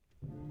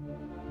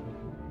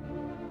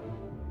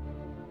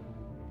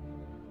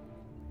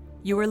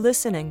You are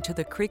listening to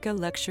the Krika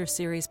Lecture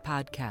Series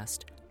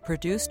podcast,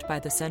 produced by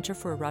the Center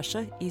for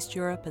Russia, East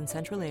Europe, and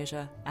Central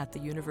Asia at the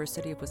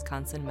University of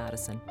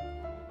Wisconsin-Madison.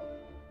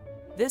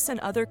 This and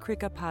other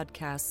Krika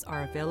podcasts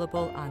are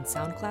available on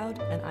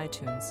SoundCloud and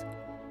iTunes.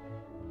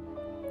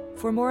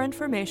 For more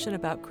information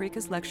about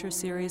Krika's lecture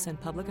series and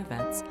public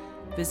events,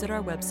 visit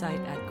our website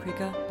at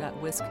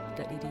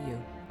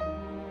krika.wisc.edu.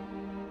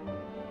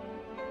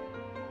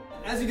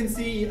 As you can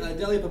see,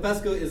 Delia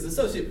Popescu is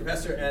Associate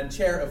Professor and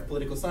Chair of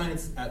Political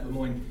Science at Le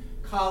Moyne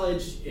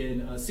College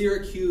in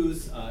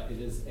Syracuse. It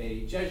is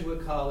a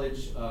Jesuit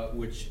college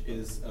which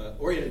is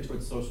oriented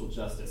towards social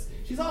justice.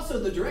 She's also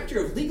the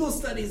Director of Legal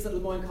Studies at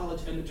Le Moyne College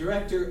and the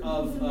Director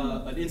of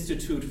an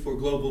Institute for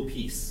Global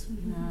Peace.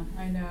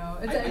 I know.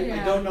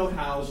 I don't know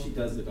how she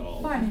does it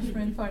all.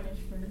 Punishment,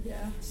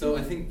 yeah. So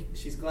I think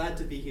she's glad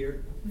to be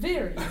here.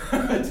 Very. To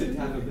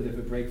have a bit of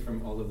a break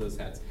from all of those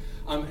hats.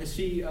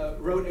 She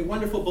wrote a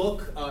wonderful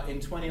book in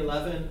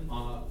 2011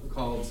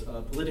 called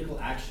Political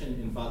Action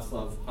in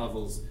Václav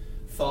Havel's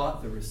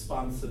Thought, The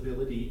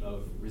Responsibility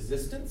of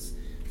Resistance.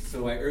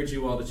 So I urge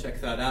you all to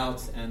check that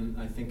out, and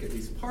I think at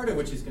least part of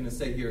what she's going to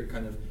say here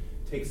kind of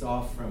takes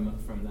off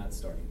from that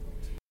starting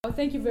point. Well,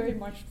 thank you very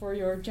much for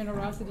your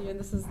generosity, and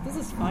this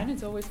is fun.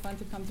 It's always fun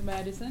to come to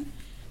Madison.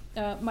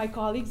 My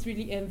colleagues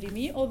really envy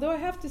me, although I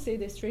have to say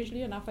that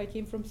strangely enough, I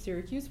came from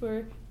Syracuse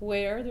where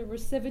there were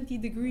 70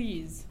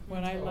 degrees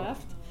when I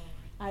left.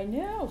 I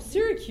know,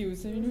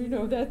 Syracuse, and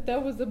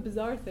that was a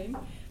bizarre thing.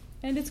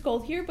 And it's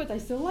cold here, but I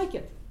still like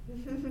it.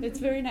 It's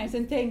very nice,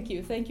 and thank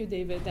you,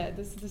 David.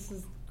 This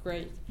is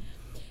great.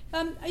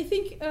 I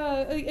think,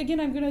 again,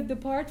 I'm going to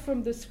depart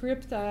from the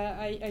script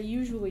I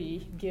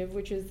usually give,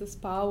 which is this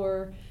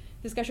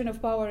discussion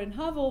of power in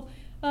Havel.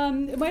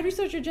 My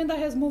research agenda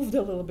has moved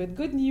a little bit.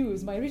 Good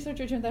news, my research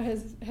agenda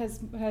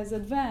has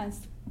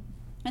advanced.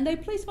 And I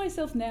place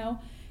myself now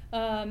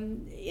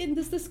in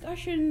this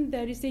discussion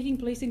that is taking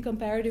place in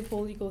comparative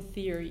political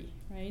theory,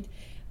 right?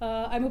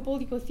 I'm a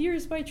political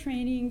theorist by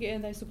training,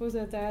 and I suppose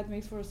that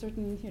makes for a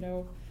certain,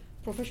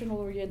 professional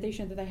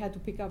orientation that I had to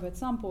pick up at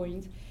some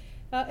point.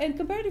 And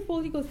comparative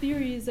political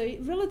theory is a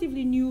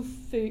relatively new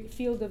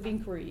field of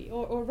inquiry,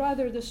 or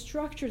rather, the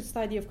structured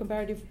study of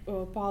comparative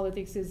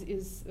politics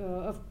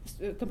of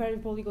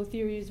comparative political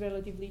theory is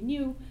relatively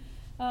new.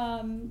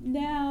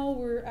 Now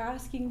we're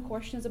asking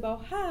questions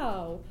about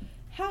how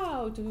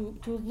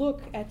to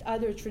look at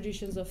other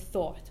traditions of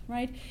thought,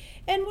 right?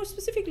 And more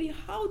specifically,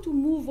 how to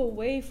move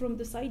away from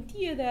this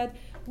idea that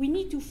we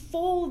need to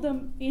fold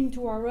them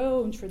into our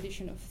own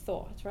tradition of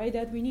thought, right?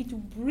 That we need to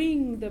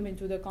bring them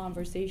into the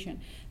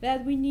conversation,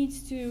 that we need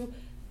to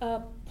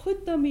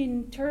put them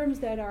in terms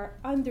that are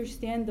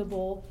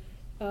understandable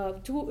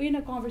in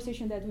a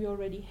conversation that we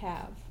already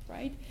have,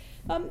 right?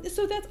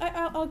 So that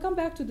I'll come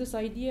back to this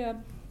idea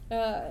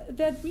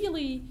that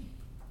really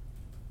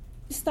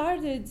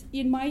started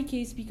in my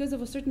case because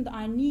of a certain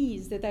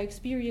unease that I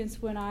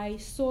experienced when I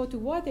saw to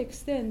what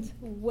extent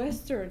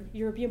Western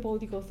European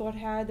political thought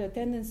had a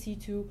tendency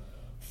to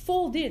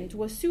fold in,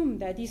 to assume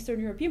that Eastern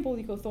European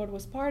political thought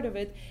was part of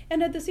it,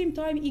 and at the same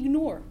time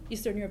ignore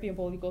Eastern European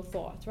political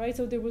thought, right?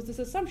 So there was this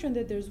assumption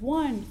that there's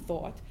one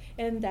thought,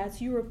 and that's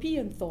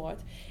European thought,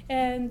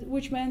 and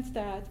which meant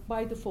that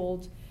by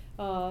default,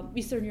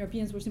 Eastern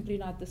Europeans were simply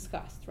not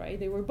discussed, right?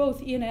 They were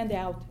both in and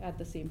out at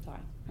the same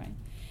time, right?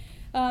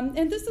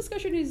 And this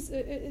discussion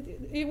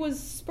it was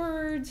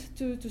spurred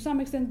to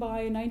some extent by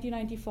a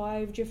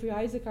 1995 Jeffrey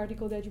Isaac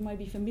article that you might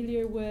be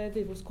familiar with.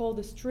 It was called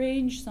The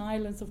Strange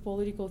Silence of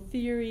Political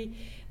Theory.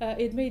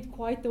 It made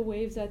quite the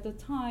waves at the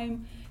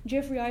time.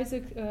 Jeffrey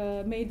Isaac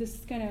made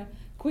this kind of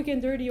quick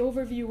and dirty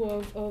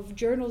overview of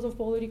journals of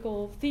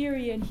political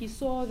theory, and he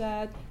saw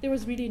that there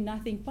was really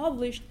nothing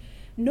published,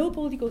 no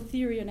political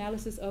theory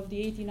analysis of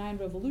the 89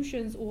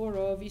 revolutions or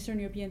of Eastern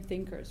European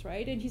thinkers,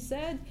 right? And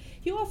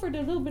he offered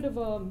a little bit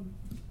of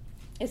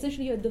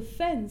essentially a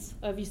defense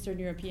of Eastern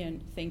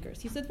European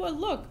thinkers. He said, well,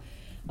 look,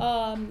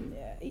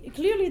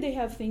 clearly they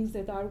have things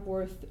that are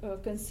worth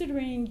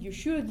considering. You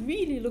should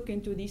really look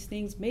into these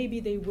things. Maybe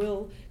they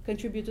will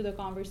contribute to the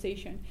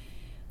conversation.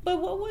 But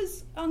what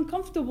was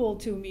uncomfortable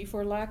to me,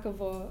 for lack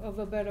of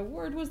a better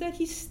word, was that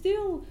he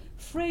still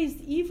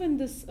phrased even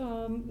this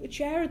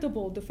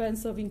charitable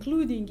defense of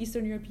including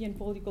Eastern European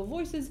political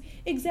voices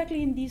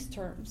exactly in these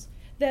terms,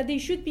 that they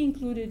should be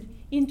included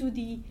into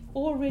the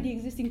already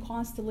existing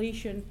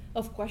constellation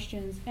of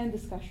questions and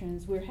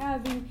discussions we're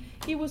having.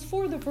 It was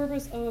for the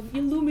purpose of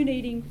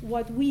illuminating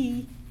what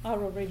we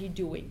are already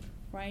doing,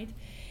 right?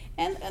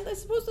 And I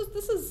suppose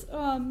this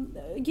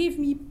gave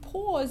me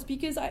pause,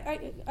 because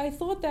I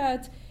thought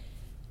that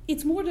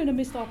it's more than a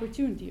missed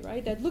opportunity,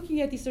 right? That looking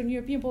at Eastern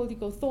European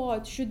political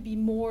thought should be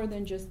more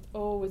than just,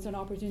 it's an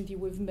opportunity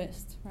we've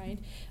missed, right?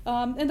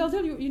 And I'll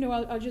tell you,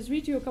 I'll just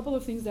read you a couple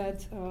of things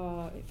that,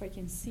 if I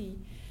can see.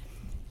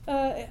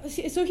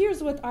 So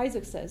here's what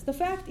Isaac says. The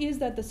fact is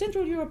that the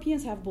Central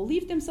Europeans have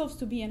believed themselves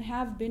to be and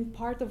have been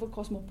part of a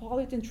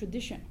cosmopolitan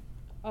tradition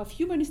of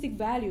humanistic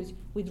values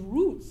with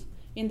roots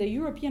in the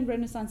European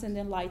Renaissance and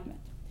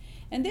Enlightenment.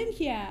 And then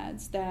he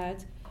adds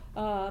that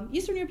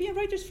Eastern European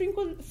writers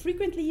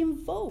frequently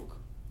invoke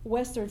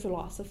Western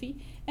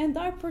philosophy and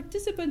are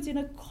participants in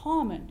a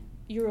common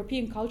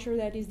European culture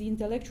that is the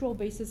intellectual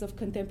basis of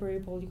contemporary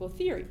political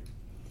theory.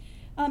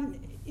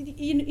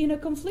 In a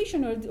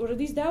conflation, or at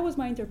least that was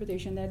my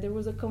interpretation, that there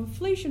was a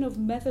conflation of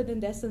method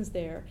and essence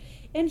there.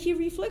 And he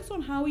reflects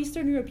on how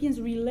Eastern Europeans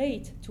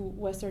relate to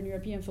Western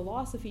European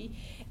philosophy.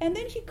 And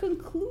then he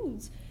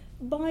concludes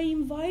by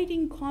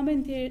inviting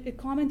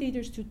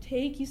commentators to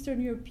take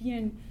Eastern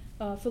European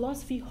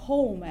philosophy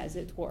home, as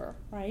it were,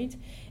 right?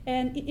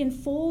 And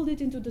enfold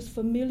it into this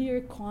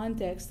familiar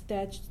context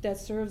that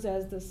serves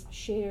as this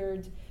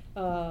shared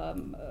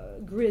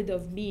grid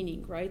of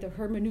meaning, right? A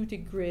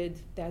hermeneutic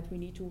grid that we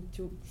need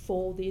to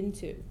fold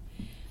into.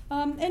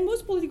 And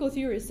most political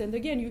theorists, and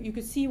again, you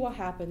could see what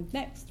happened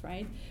next,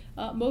 right?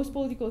 Most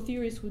political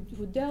theorists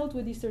who dealt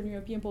with Eastern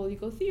European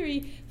political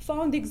theory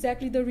found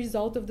exactly the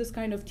result of this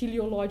kind of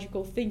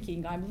teleological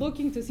thinking. I'm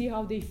looking to see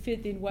how they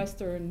fit in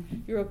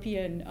Western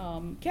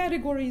European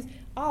categories.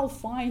 I'll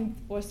find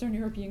Western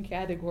European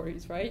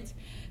categories, right?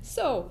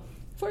 So,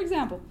 for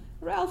example,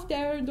 Ralph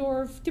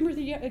Dahrendorf,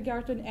 Timothy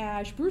Garton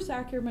Ash, Bruce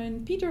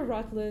Ackerman, Peter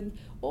Rutland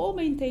all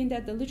maintained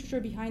that the literature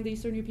behind the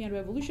Eastern European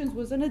revolutions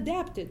was an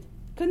adapted,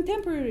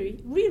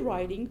 contemporary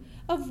rewriting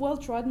of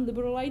well-trodden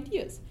liberal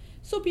ideas.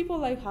 So people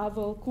like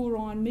Havel,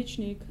 Kuron,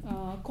 Michnik,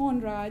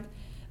 Conrad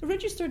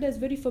registered as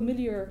very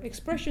familiar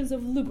expressions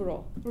of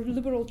liberal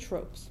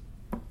tropes.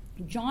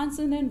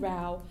 Johnson and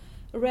Rao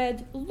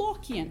read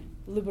Lockean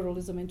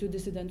liberalism into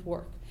dissident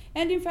work,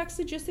 and in fact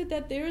suggested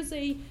that there is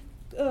a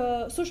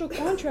social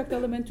contract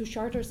element to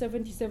Charter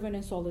 77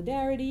 and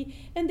Solidarity,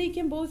 and they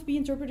can both be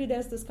interpreted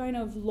as this kind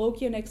of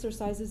Lockean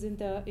exercises in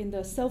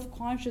the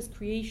self-conscious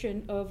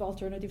creation of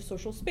alternative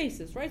social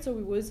spaces, right? So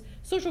it was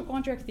social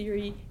contract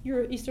theory,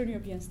 Eastern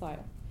European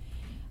style.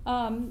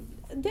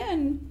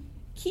 Then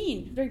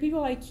Keane,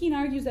 people like Keane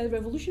argues that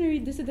revolutionary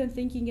dissident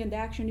thinking and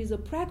action is a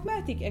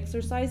pragmatic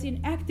exercise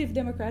in active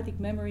democratic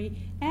memory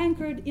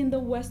anchored in the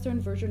Western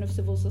version of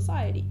civil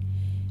society.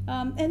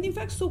 And in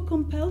fact, so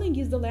compelling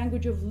is the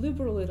language of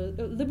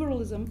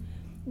liberalism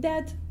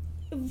that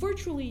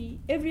virtually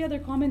every other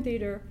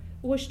commentator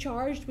was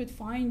charged with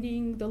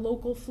finding the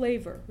local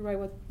flavor, right?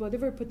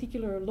 Whatever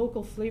particular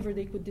local flavor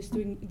they could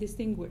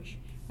distinguish,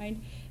 right?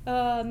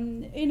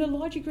 In a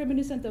logic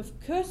reminiscent of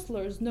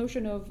Koestler's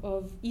notion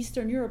of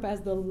Eastern Europe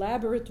as the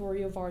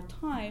laboratory of our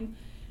time,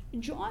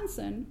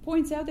 Johnson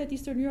points out that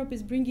Eastern Europe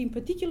is bringing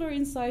particular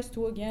insights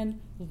to, again,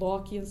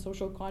 Lockean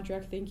social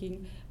contract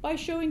thinking by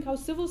showing how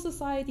civil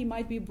society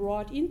might be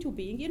brought into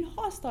being in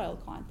hostile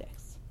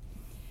contexts.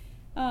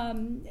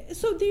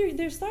 So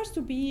there starts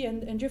to be,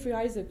 and Jeffrey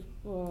Isaac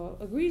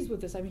agrees with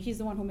this, I mean, he's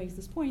the one who makes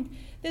this point,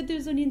 that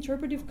there's an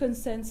interpretive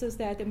consensus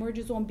that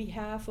emerges on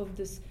behalf of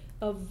this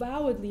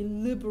avowedly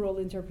liberal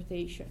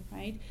interpretation,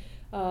 right,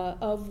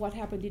 of what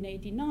happened in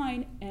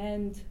 89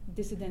 and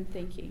dissident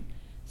thinking.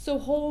 So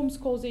Holmes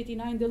calls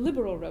 89 the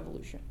liberal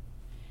revolution.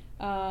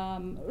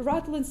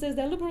 Rutland says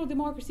that liberal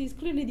democracy is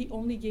clearly the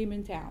only game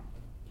in town.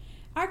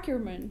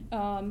 Ackerman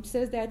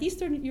says that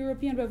Eastern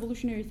European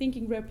revolutionary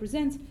thinking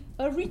represents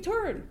a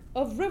return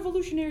of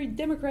revolutionary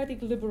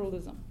democratic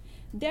liberalism.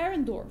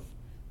 Dahrendorf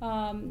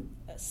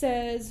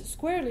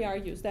squarely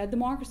argues that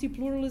democracy,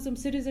 pluralism,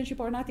 citizenship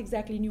are not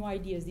exactly new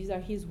ideas. These are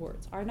his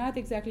words, are not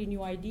exactly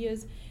new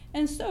ideas.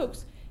 And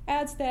Stokes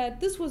adds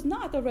that this was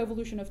not a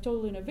revolution of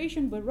total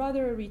innovation, but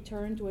rather a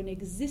return to an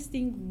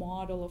existing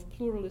model of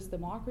pluralist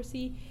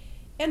democracy.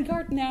 And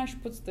Garton Ash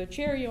puts the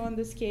cherry on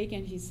this cake,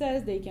 and he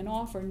says they can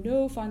offer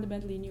no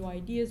fundamentally new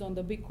ideas on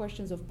the big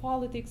questions of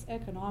politics,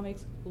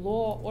 economics,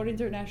 law, or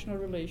international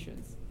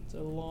relations. It's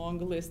a long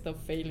list of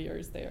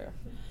failures there.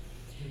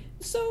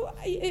 So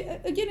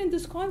again, in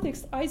this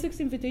context, Isaac's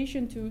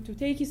invitation to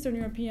take Eastern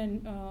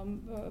European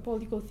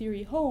political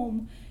theory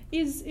home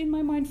is, in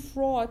my mind,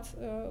 fraught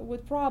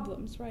with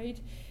problems,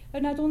 right?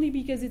 Not only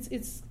because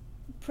it's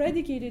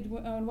predicated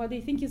on what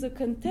they think is a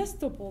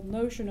contestable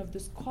notion of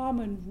this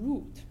common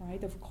root,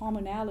 right, of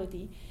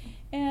commonality,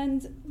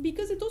 and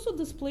because it also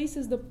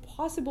displaces the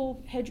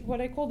possible,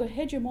 what I call the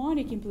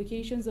hegemonic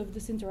implications of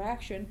this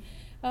interaction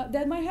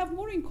that might have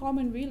more in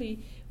common,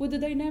 really, with the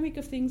dynamic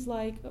of things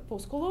like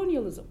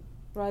post-colonialism,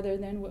 rather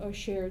than a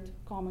shared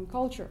common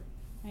culture,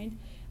 right?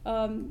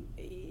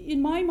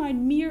 In my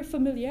mind, mere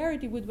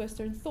familiarity with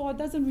Western thought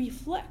doesn't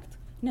reflect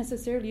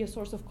necessarily a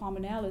source of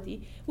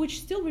commonality,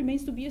 which still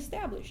remains to be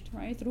established,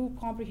 right, through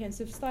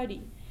comprehensive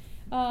study.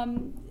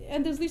 And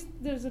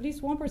there's at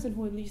least one person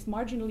who at least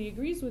marginally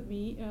agrees with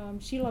me,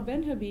 Sheila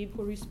Ben-Habib,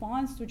 who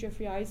responds to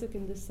Jeffrey Isaac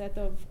in this set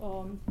of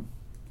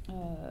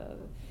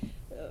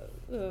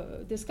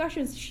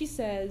discussions. She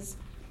says,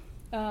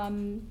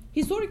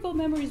 historical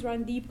memories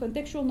run deep,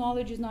 contextual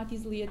knowledge is not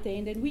easily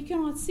attained, and we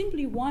cannot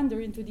simply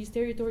wander into these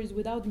territories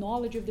without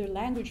knowledge of their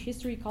language,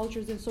 history,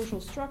 cultures, and social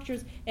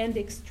structures and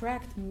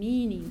extract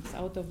meanings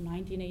out of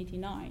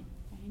 1989.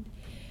 Right?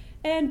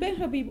 And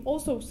Ben-Habib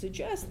also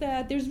suggests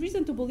that there's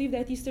reason to believe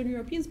that Eastern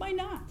Europeans might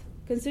not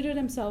consider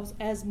themselves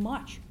as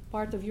much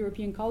part of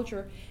European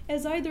culture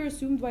as either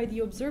assumed by the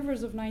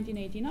observers of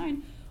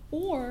 1989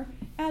 or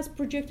as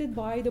projected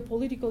by the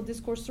political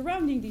discourse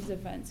surrounding these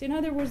events. In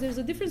other words, there's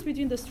a difference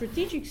between the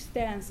strategic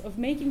stance of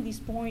making these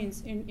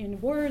points in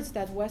words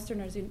that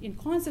Westerners, in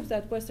concepts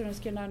that Westerners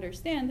can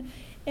understand,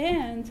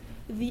 and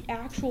the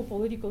actual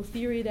political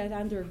theory that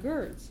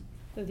undergirds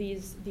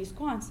these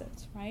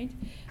concepts, right?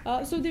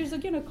 So there's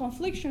again a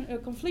confliction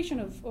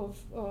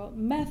of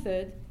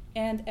method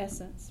and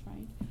essence,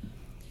 right?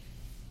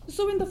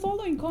 So in the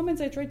following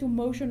comments, I try to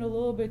motion a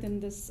little bit in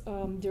this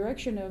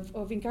direction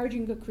of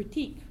encouraging a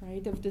critique,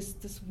 right, of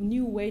this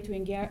new way to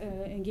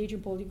engage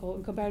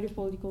in comparative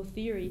political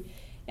theory.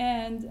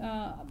 And,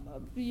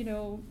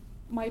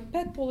 my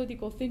pet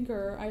political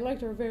thinker, I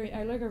like her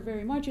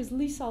very much, is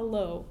Lisa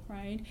Lowe,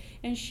 right?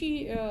 And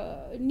she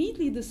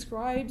neatly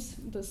describes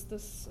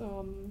this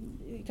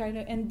kind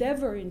of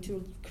endeavor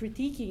into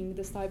critiquing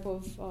this type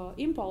of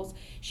impulse.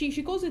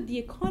 She calls it the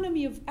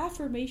economy of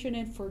affirmation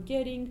and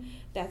forgetting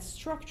that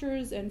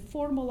structures and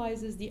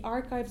formalizes the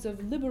archives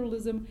of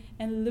liberalism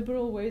and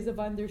liberal ways of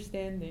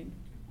understanding.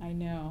 I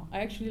know,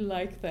 I actually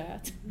like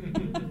that.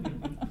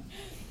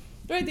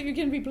 Right, that you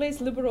can replace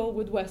liberal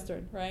with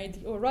Western, right?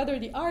 Or rather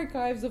the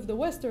archives of the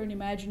Western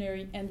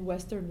imaginary and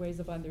Western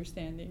ways of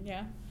understanding,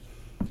 yeah?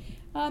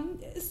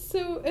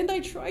 And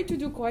I try to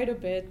do quite a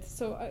bit.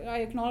 So I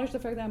acknowledge the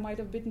fact that I might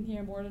have bitten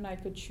here more than I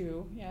could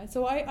chew, yeah?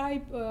 So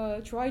I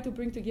try to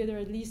bring together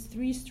at least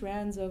three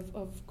strands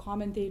of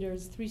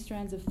commentators, three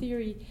strands of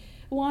theory.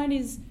 One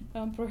is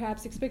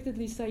perhaps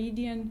expectedly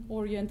Saidian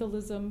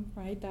Orientalism,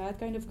 right? That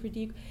kind of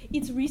critique.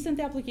 Its recent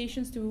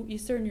applications to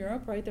Eastern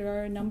Europe, right? There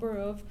are a number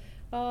of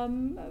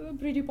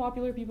pretty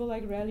popular people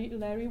like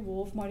Larry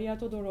Wolff, Maria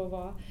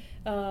Todorova,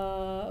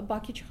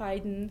 Bakic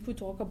Haydn, who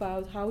talk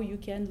about how you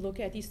can look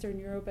at Eastern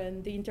Europe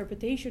and the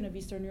interpretation of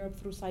Eastern Europe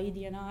through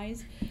Saidian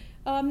eyes.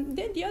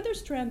 Then the other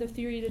strand of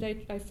theory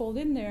that I fold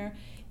in there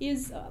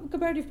is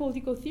comparative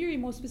political theory,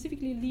 most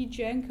specifically Li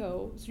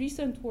Jianko's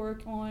recent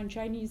work on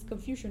Chinese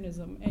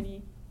Confucianism.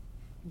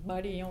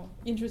 Anybody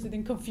interested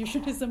in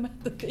Confucianism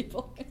at the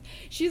table?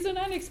 She's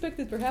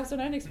perhaps an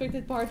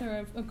unexpected partner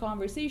of a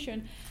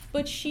conversation,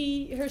 but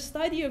her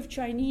study of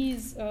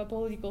Chinese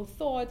political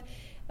thought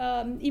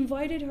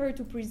invited her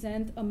to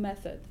present a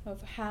method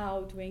of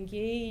how to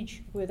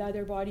engage with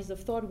other bodies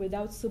of thought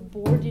without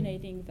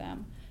subordinating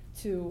them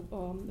to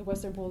the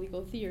Western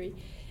political theory.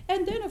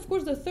 And then, of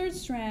course, the third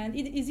strand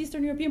is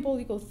Eastern European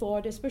political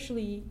thought,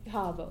 especially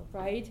Havel,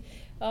 right?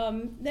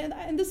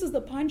 And this is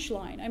the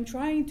punchline. I'm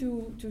trying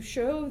to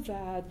show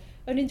that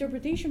an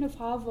interpretation of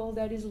Havel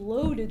that is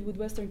loaded with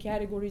Western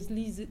categories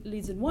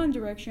leads in one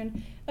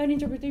direction. An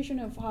interpretation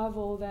of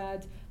Havel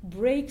that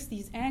breaks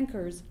these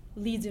anchors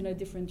leads in a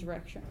different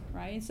direction,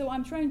 right? So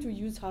I'm trying to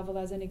use Havel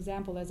as an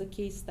example, as a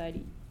case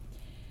study.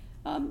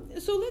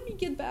 So let me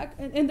get back,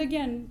 and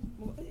again,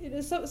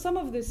 some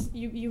of this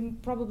you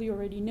probably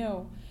already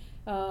know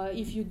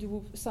if you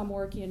do some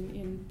work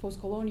in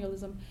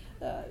post-colonialism.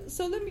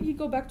 So let me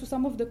go back to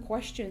some of the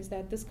questions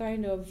that this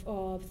kind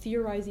of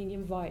theorizing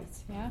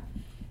invites. Yeah,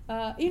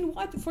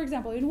 for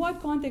example, in what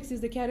context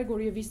is the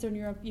category of Eastern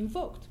Europe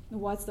invoked?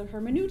 What's the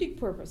hermeneutic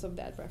purpose of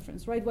that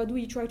reference, right? What do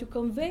we try to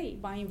convey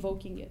by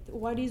invoking it?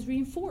 What is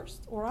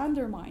reinforced or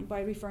undermined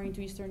by referring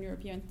to Eastern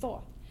European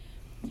thought?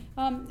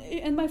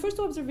 And my first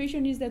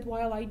observation is that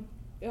while I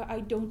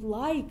don't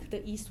like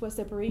the East-West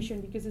separation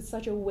because it's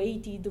such a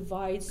weighty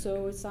divide,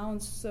 so it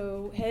sounds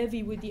so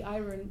heavy with the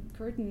Iron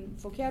Curtain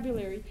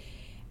vocabulary,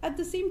 at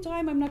the same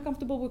time I'm not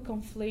comfortable with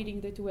conflating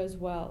the two as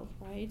well,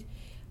 right?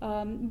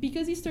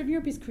 Because Eastern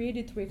Europe is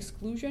created through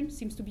exclusion,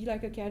 seems to be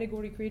like a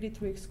category created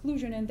through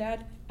exclusion, and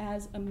that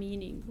has a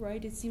meaning,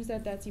 right? It seems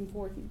that that's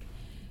important.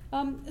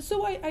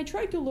 So I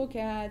tried to look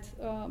at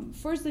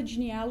first the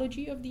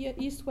genealogy of the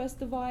East-West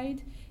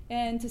divide,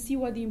 and to see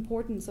what the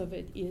importance of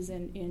it is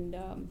in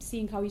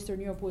seeing how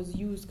Eastern Europe was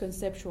used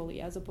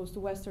conceptually as opposed to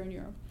Western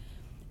Europe.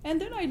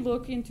 And then I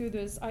look into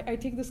this, I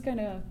take this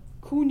kind of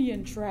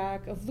Kuhnian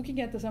track of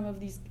looking at some of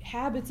these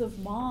habits of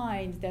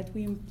mind that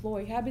we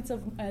employ, habits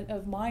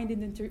of mind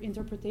and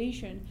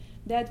interpretation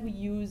that we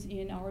use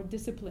in our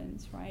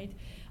disciplines, right?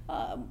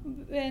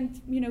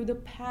 And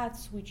the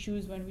paths we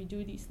choose when we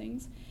do these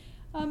things.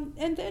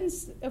 And then,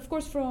 of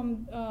course,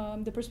 from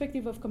the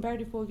perspective of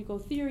comparative political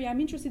theory, I'm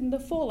interested in the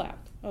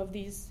fallout of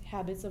these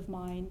habits of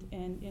mind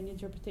and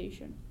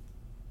interpretation.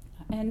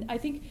 And I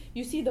think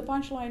you see the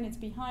punchline, it's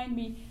behind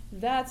me.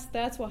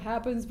 That's what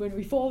happens when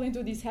we fall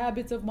into these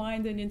habits of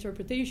mind and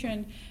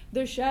interpretation,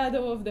 the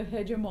shadow of the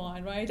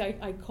hegemon, right?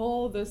 I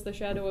call this the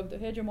shadow of the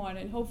hegemon,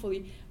 and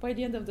hopefully by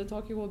the end of the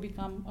talk it will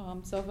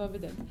become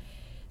self-evident.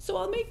 So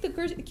I'll make the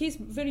case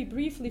very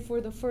briefly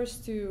for the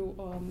first two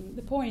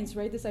the points,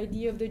 right? This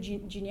idea of the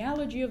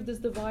genealogy of this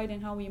divide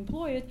and how we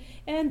employ it,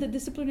 and the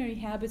disciplinary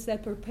habits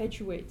that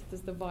perpetuate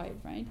this divide,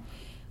 right?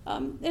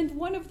 And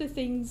one of the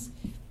things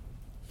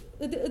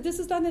this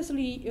is not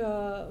necessarily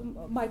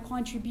my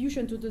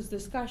contribution to this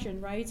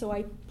discussion, right? So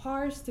I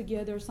parse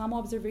together some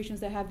observations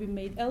that have been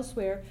made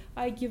elsewhere.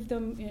 I give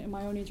them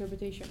my own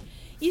interpretation.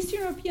 Eastern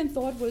European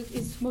thought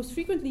is most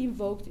frequently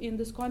invoked in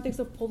this context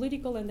of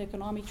political and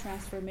economic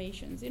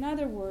transformations. In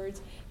other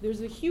words,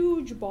 there's a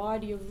huge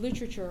body of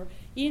literature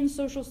in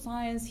social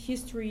science,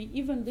 history,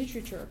 even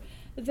literature,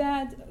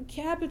 that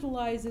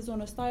capitalizes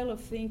on a style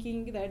of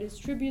thinking that is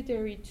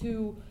tributary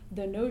to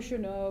the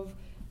notion of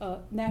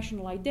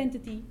national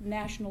identity,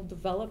 national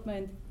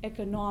development,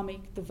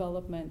 economic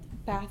development,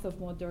 path of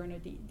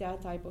modernity, that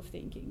type of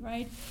thinking,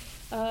 right?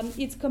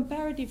 It's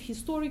comparative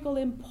historical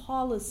and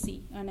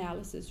policy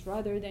analysis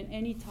rather than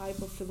any type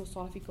of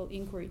philosophical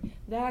inquiry.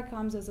 That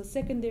comes as a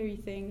secondary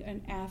thing,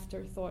 an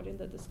afterthought in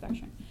the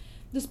discussion.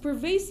 This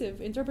pervasive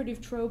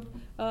interpretive trope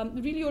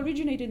really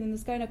originated in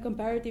this kind of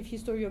comparative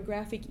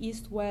historiographic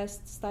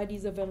East-West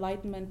studies of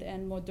Enlightenment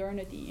and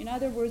modernity. In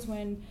other words,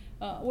 when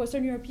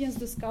Western Europeans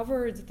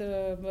discovered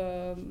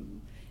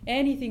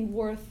anything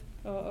worth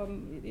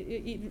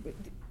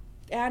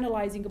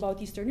analyzing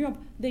about Eastern Europe,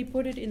 they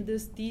put it in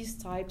these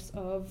types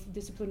of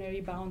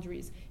disciplinary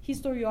boundaries: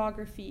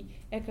 historiography,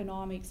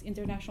 economics,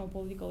 international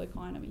political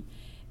economy.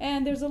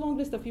 And there's a long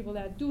list of people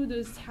that do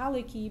this: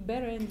 Halicki,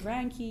 Berendt,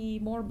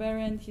 Ranke, more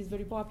Berendt, he's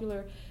very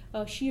popular,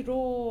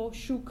 Shiro,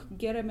 Shuk,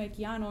 Geremek,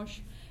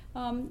 János.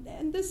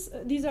 And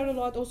these are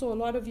also a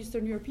lot of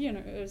Eastern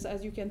Europeans,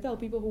 as you can tell,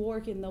 people who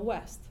work in the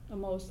West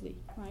mostly,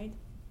 right?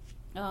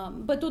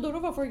 But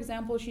Todorova, for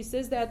example, she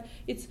says that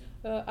it's,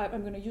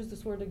 I'm going to use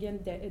this word again,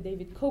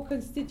 David,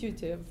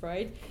 co-constitutive,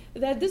 right?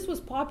 That this was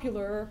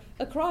popular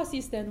across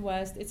East and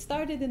West. It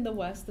started in the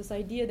West, this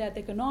idea that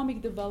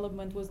economic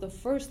development was the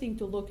first thing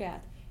to look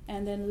at,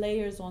 and then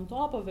layers on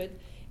top of it.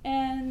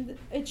 And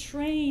it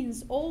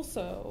trains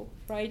also,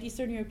 right,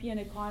 Eastern European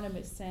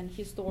economists and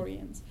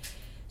historians.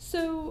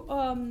 So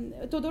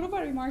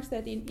Todorova remarks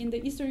that in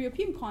the Eastern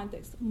European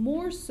context,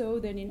 more so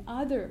than in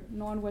other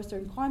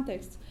non-Western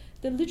contexts,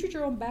 the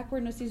literature on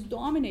backwardness is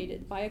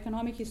dominated by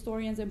economic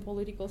historians and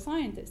political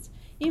scientists.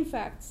 In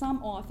fact,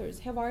 some authors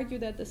have argued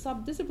that the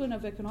subdiscipline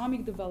of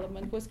economic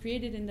development was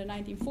created in the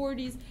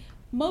 1940s,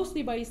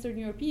 mostly by Eastern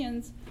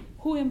Europeans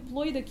who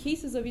employ the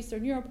cases of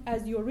Eastern Europe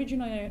as the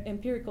original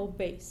empirical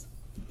base.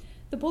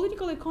 The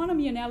political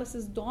economy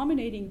analysis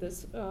dominating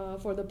this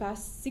for the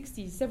past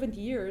 60,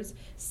 70 years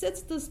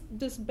sets this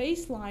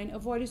baseline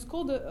of what is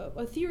called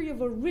a theory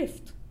of a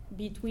rift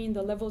between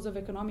the levels of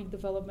economic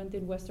development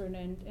in Western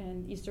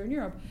and Eastern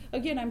Europe.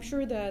 Again, I'm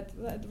sure that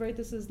right,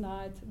 this is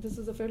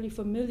a fairly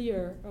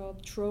familiar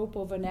trope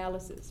of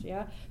analysis,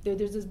 yeah?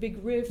 There's this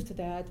big rift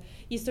that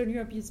Eastern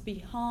Europe is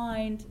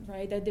behind,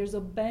 right? That there's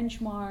a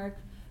benchmark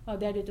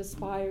that it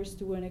aspires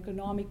to, an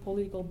economic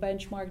political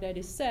benchmark that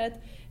is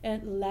set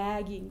and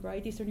lagging,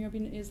 right? Eastern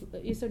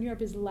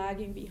Europe is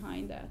lagging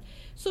behind that.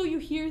 So you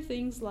hear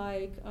things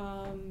like,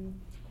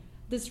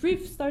 this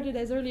rift started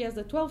as early as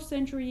the 12th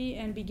century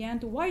and began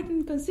to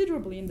widen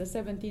considerably in the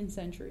 17th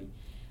century.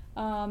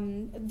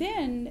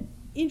 Then,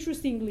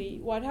 interestingly,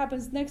 what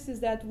happens next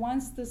is that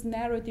once this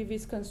narrative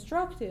is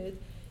constructed,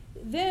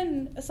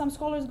 then some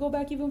scholars go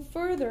back even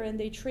further and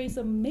they trace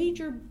a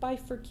major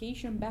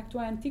bifurcation back to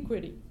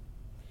antiquity,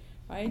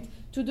 right?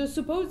 To the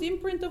supposed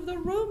imprint of the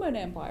Roman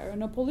Empire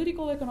and a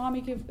political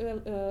economic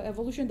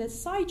evolution that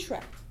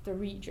sidetracked the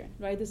region,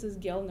 right? This is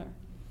Gellner.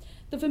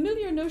 The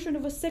familiar notion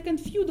of a second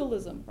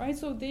feudalism, right?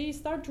 So they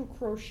start to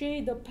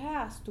crochet the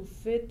past to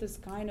fit this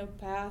kind of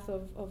path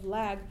of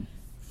lag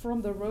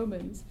from the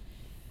Romans.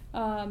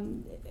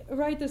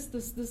 Right,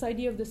 this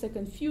idea of the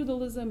second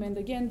feudalism, and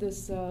again,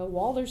 this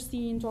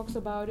Wallerstein talks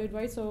about it,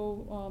 right?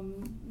 So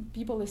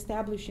people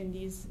establish in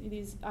these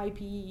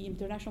IPE,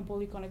 International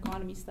Political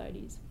Economy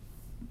studies.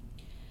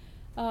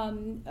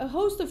 A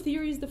host of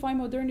theories define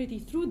modernity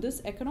through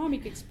this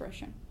economic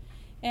expression.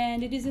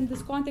 And it is in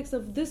this context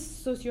of this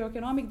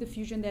socioeconomic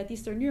diffusion that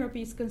Eastern Europe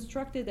is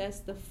constructed as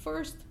the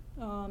first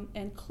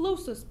and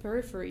closest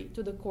periphery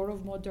to the core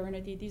of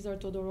modernity. These are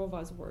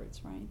Todorova's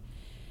words, right?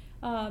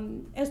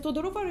 As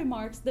Todorova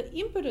remarks, the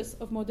impetus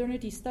of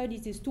modernity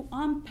studies is to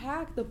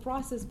unpack the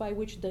process by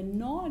which the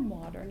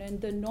non-modern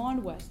and the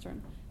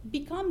non-Western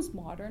becomes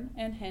modern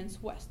and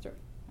hence Western.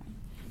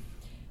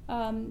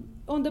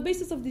 On the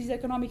basis of these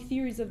economic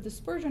theories of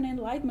dispersion,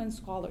 Enlightenment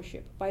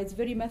scholarship, by its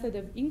very method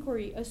of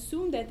inquiry,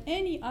 assumed that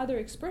any other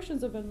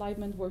expressions of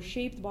Enlightenment were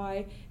shaped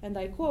by, and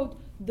I quote,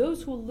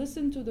 those who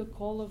listened to the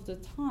call of the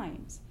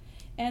times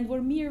and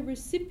were mere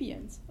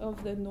recipients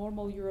of the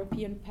normal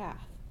European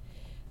path.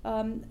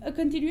 A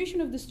continuation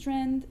of this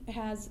trend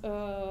has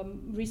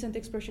recent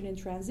expression in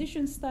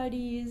transition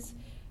studies,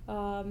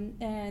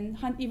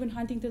 and even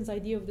Huntington's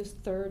idea of this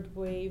third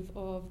wave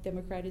of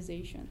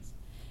democratizations.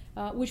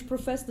 Which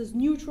professed this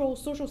neutral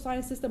social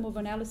science system of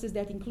analysis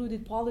that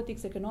included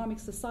politics,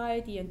 economics,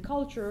 society, and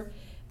culture,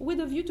 with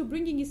a view to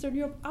bringing Eastern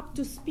Europe up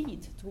to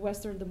speed to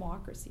Western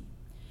democracy.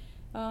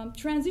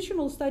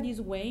 Transitional studies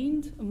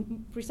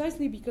waned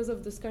precisely because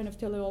of this kind of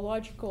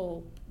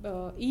teleological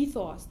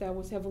ethos that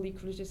was heavily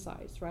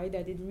criticized, right?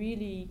 That it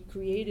really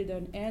created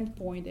an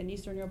endpoint and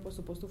Eastern Europe was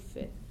supposed to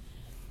fit.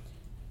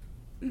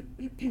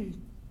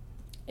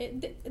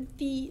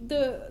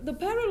 the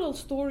parallel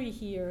story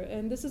here,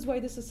 and this is why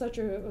this is such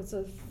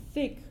a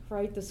thick,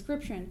 right,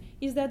 description,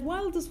 is that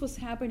while this was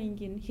happening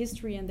in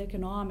history and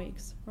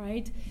economics,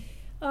 right,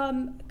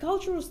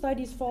 cultural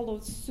studies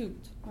followed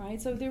suit,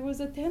 right? So there was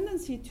a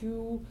tendency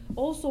to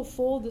also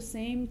fold the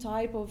same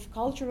type of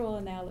cultural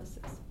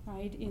analysis,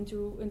 right,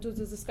 into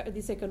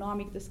this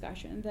economic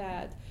discussion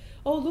that,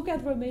 oh, look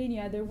at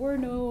Romania, there were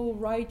no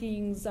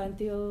writings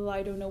until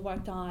I don't know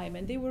what time,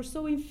 and they were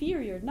so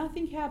inferior,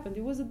 nothing happened,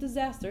 it was a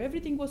disaster,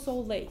 everything was so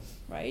late,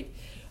 right?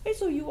 And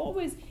so you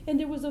always, and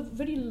there was a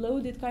very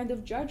loaded kind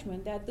of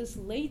judgment that this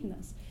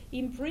lateness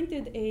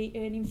imprinted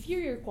an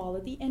inferior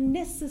quality and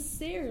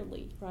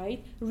necessarily,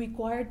 right,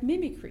 required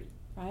mimicry,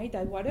 right?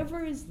 That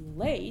whatever is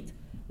late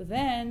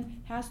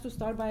then has to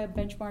start by a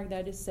benchmark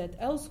that is set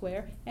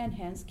elsewhere and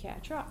hence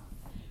catch up,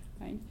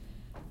 right?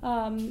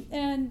 Michal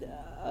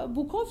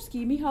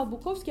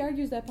Bukovsky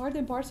argues that part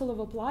and parcel of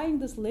applying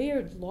this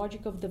layered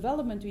logic of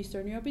development to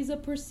Eastern Europe is a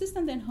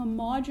persistent and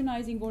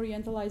homogenizing,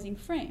 orientalizing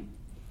frame.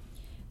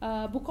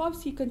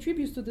 Bukovsky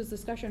contributes to this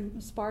discussion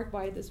sparked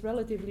by this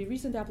relatively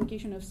recent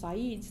application of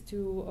Said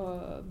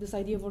to this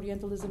idea of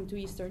Orientalism to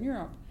Eastern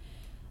Europe.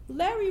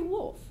 Larry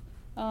Wolff,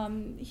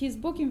 his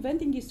book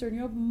Inventing Eastern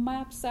Europe,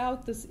 maps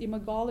out this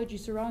imagology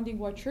surrounding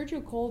what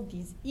Churchill called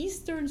these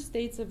Eastern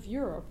states of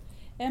Europe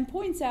and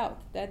points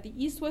out that the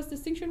East-West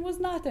distinction was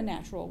not a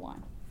natural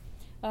one.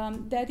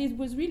 That it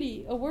was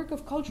really a work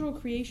of cultural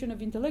creation,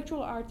 of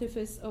intellectual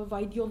artifice, of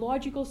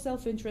ideological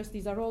self-interest.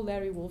 These are all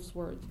Larry Wolff's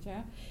words.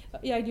 Yeah?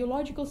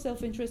 Ideological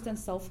self-interest and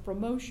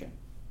self-promotion.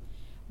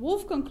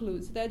 Wolff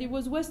concludes that it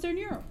was Western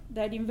Europe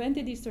that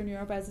invented Eastern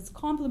Europe as its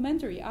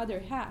complementary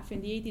other half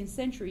in the 18th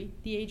century,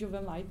 the Age of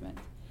Enlightenment.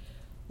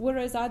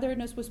 Whereas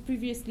otherness was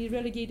previously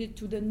relegated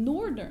to the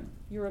northern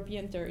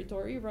European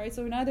territory, right?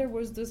 So in other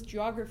words, this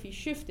geography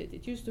shifted.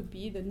 It used to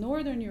be the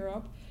northern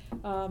Europe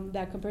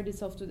that compared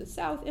itself to the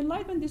south.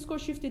 Enlightenment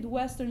discourse shifted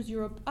Western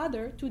Europe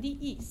other to the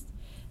east.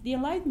 The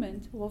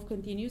Enlightenment, Wolff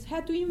continues,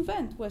 had to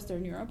invent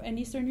Western Europe and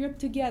Eastern Europe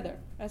together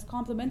as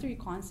complementary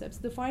concepts,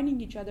 defining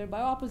each other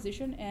by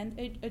opposition and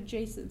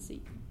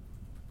adjacency.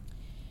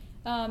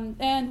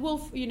 And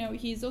Wolff,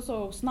 he's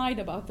also snide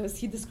about this.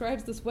 He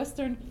describes this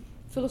Western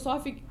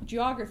philosophic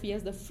geography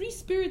as the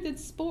free-spirited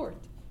sport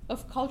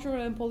of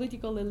cultural and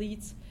political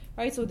elites,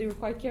 right? So they were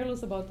quite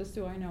careless about this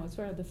too, I know. It's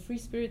sort of the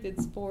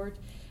free-spirited sport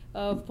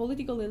of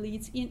political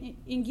elites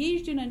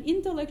engaged in an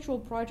intellectual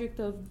project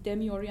of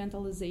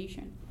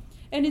demi-orientalization.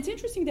 And it's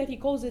interesting that he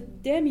calls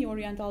it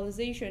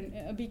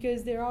demi-orientalization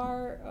because there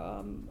are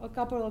a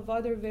couple of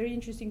other very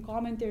interesting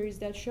commentaries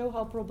that show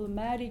how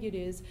problematic it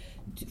is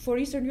for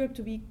Eastern Europe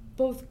to be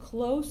both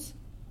close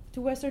to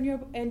Western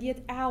Europe and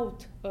yet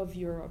out of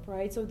Europe,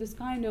 right? So this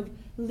kind of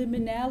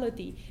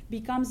liminality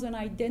becomes an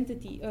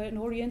identity, an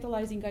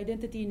orientalizing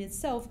identity in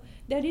itself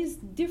that is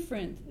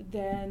different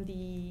than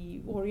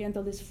the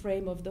Orientalist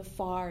frame of the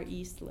Far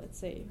East, let's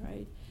say,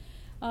 right?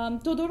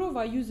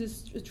 Todorova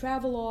uses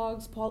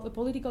travelogues,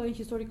 political and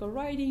historical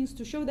writings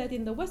to show that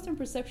in the Western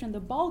perception, the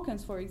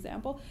Balkans, for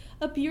example,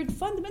 appeared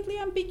fundamentally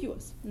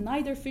ambiguous,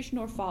 neither fish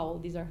nor fowl,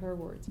 these are her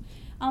words.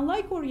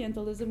 Unlike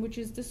Orientalism, which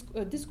is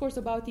a discourse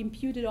about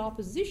imputed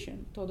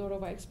opposition,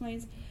 Todorova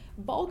explains,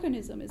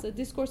 Balkanism is a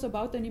discourse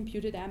about an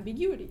imputed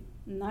ambiguity,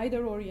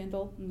 neither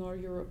Oriental nor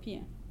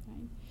European.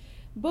 Right?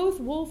 Both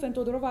Wolff and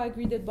Todorova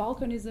agree that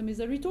Balkanism is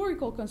a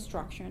rhetorical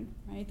construction,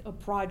 right? A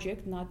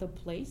project, not a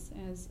place,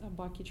 as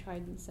Bakic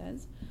Haydn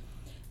says.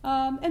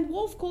 And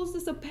Wolff calls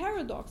this a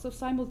paradox of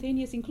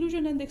simultaneous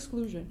inclusion and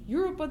exclusion,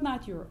 Europe but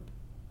not Europe,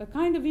 a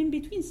kind of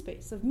in-between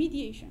space of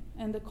mediation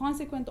and the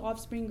consequent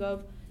offspring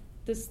of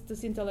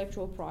this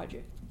intellectual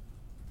project.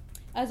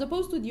 As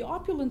opposed to the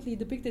opulently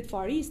depicted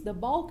Far East, the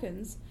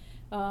Balkans,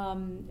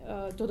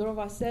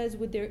 Todorova says,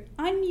 with their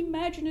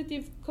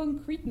unimaginative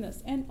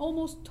concreteness and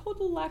almost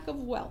total lack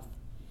of wealth,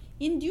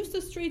 induced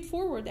a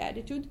straightforward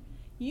attitude,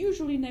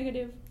 usually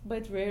negative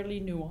but rarely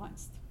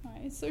nuanced.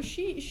 Right? So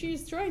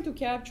she's trying to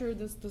capture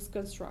this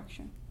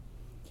construction.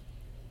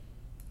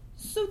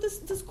 So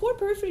this core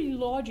periphery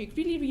logic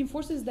really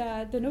reinforces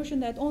that the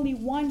notion that only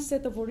one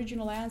set of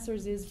original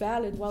answers is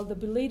valid while the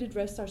belated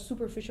rest are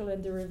superficial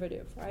and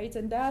derivative, right?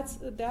 And that's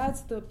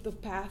the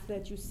path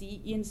that you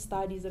see in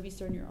studies of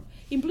Eastern Europe.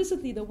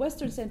 Implicitly, the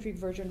Western-centric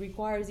version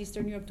requires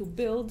Eastern Europe to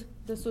build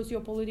the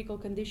socio-political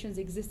conditions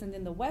existent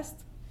in the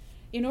West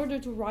in order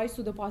to rise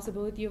to the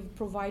possibility of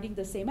providing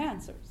the same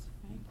answers.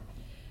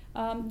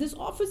 This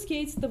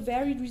obfuscates the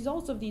varied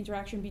results of the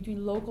interaction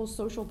between local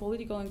social,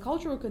 political, and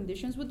cultural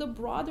conditions with the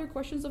broader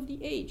questions of the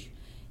age.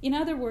 In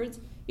other words,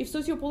 if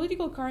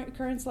socio-political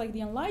currents like the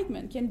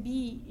Enlightenment can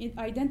be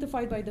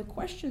identified by the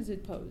questions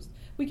it posed,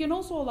 we can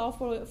also allow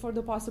for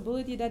the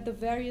possibility that the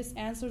various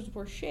answers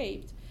were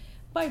shaped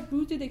by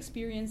rooted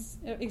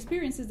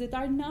experiences that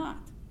are not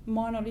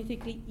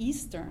monolithically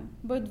Eastern,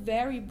 but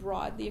vary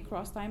broadly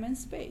across time and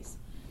space.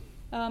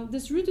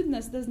 This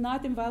rootedness does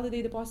not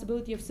invalidate the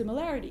possibility of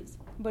similarities,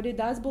 but it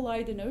does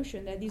belie the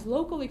notion that these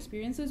local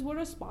experiences were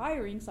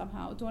aspiring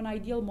somehow to an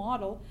ideal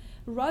model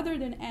rather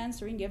than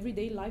answering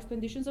everyday life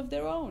conditions of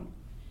their own.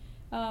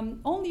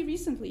 Only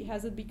recently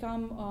has it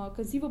become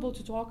conceivable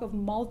to talk of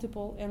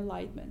multiple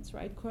enlightenments,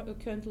 right?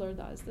 Kundler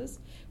does this,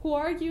 who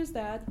argues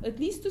that, at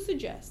least to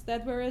suggest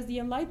that whereas the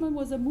Enlightenment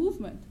was a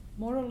movement,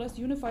 more or less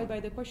unified by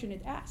the question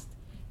it asked,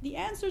 the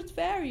answers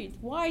varied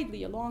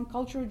widely along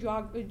cultural,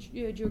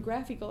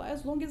 geographical,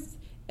 as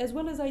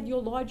well as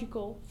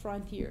ideological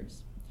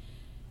frontiers.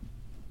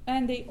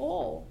 And they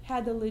all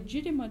had a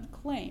legitimate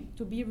claim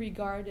to be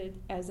regarded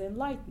as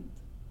enlightened.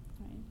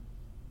 Right?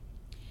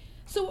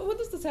 So what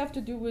does this have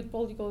to do with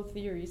political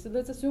theory? So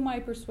let's assume I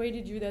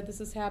persuaded you that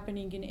this is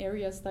happening in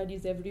area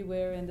studies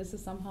everywhere, and this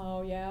is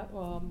somehow,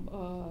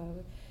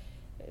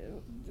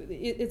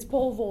 it's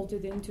pole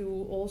vaulted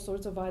into all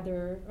sorts of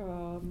other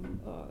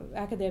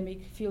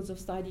academic fields of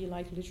study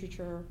like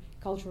literature,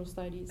 cultural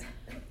studies.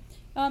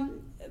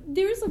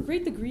 There is a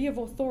great degree of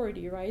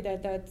authority, right,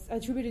 that's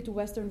attributed to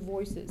Western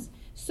voices.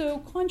 So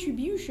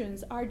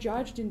contributions are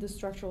judged in the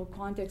structural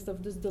context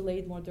of this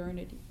delayed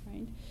modernity,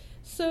 right?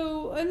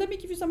 So let me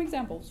give you some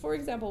examples. For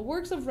example,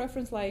 works of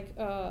reference like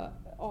the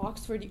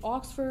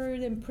Oxford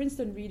and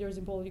Princeton readers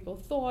in political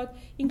thought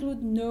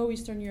include no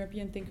Eastern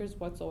European thinkers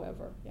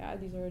whatsoever. Yeah,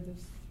 these are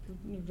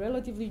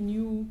relatively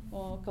new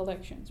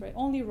collections, right?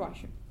 Only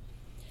Russian.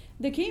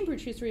 The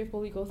Cambridge History of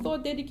Political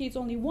Thought dedicates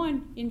only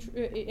one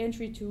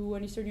entry to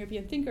an Eastern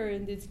European thinker,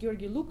 and it's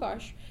Georgi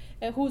Lukács,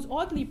 who's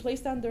oddly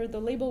placed under the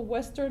label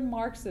Western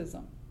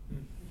Marxism.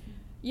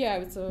 Yeah,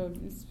 it's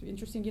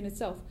interesting in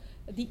itself.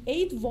 The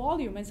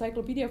 8-volume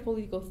Encyclopedia of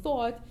Political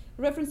Thought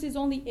references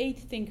only 8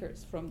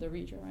 thinkers from the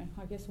region, right?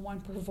 I guess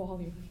 1 per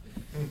volume.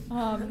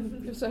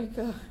 It's like,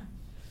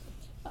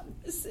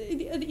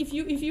 if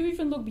you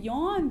even look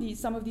beyond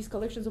some of these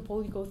collections of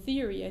political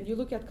theory, and you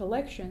look at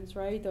collections,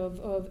 right,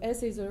 of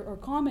essays or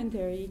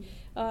commentary,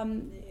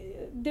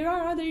 there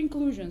are other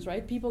inclusions,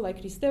 right? People like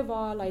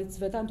Kristeva, like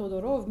Tsvetan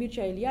Todorov,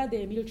 Mircea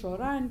Eliade, Emil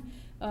Cioran,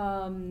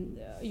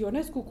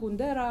 Ionescu,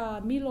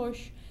 Kundera,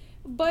 Miloș.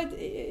 But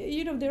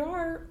there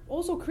are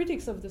also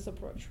critics of this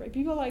approach, right?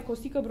 People like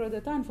Costică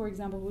Brădătan, for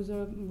example, who's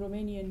a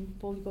Romanian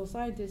political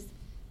scientist,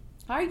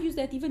 argues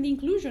that even the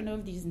inclusion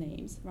of these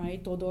names,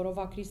 right,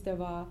 Todorova,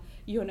 Kristeva,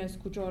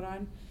 Ionescu,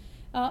 Cioran,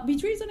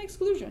 betrays an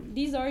exclusion.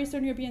 These are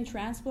Eastern European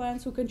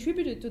transplants who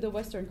contributed to the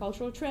Western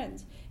cultural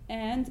trends.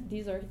 And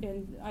these are,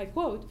 and I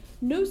quote,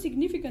 no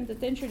significant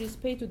attention is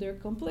paid to their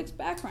complex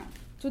background,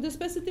 to the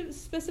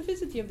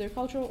specificity of their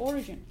cultural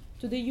origin,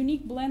 to the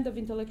unique blend of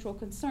intellectual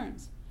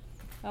concerns.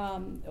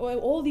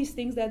 All these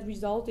things that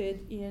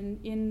resulted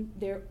in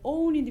their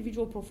own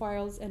individual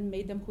profiles and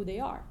made them who they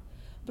are.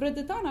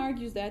 Brădătan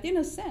argues that, in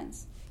a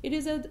sense, it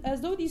is as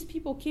though these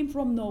people came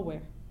from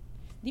nowhere,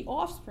 the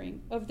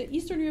offspring of the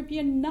Eastern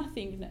European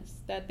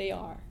nothingness that they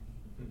are.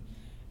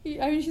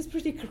 I mean, he's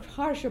pretty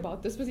harsh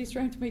about this, but he's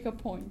trying to make a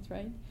point,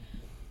 right?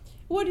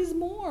 What is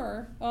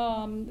more,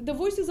 the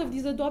voices of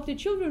these adopted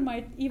children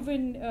might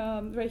even,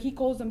 he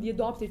calls them the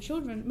adopted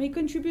children, may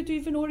contribute to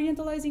even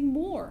orientalizing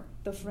more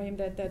the frame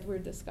that we're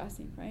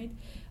discussing, right?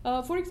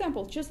 For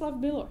example, Czesław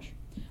Milosz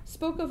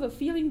spoke of a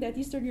feeling that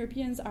Eastern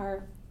Europeans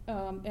are,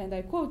 and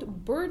I quote,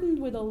 burdened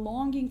with a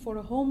longing for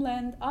a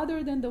homeland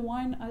other than the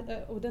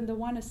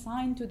one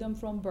assigned to them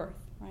from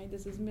birth, right?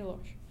 This is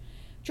Milosz.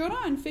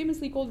 Cioran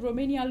famously called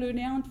Romania le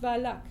néant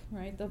valac,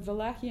 right? The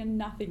Wallachian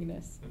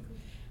nothingness.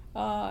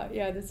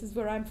 This is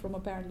where I'm from,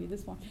 apparently,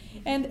 this one.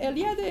 And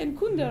Eliade and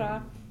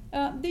Kundera,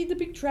 they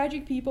depict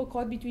tragic people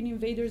caught between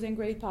invaders and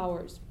great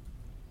powers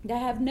that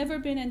have never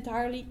been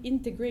entirely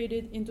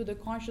integrated into the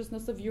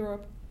consciousness of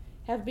Europe,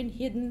 have been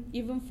hidden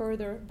even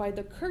further by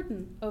the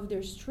curtain of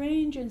their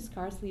strange and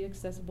scarcely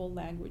accessible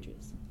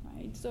languages.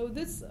 Right? So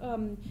this,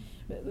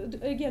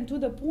 again, to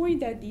the point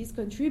that these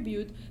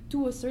contribute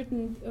to a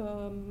certain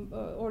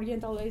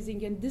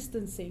orientalizing and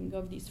distancing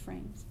of these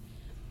frames.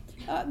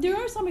 There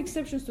are some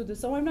exceptions to this,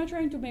 so I'm not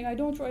trying to make. I'm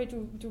not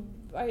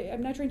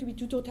trying to be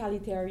too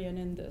totalitarian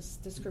in this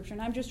description.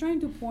 I'm just trying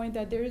to point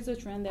that there is a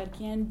trend that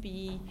can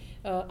be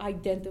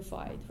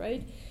identified,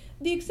 right?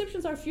 The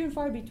exceptions are few and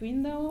far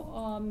between,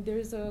 though.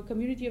 There's a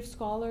community of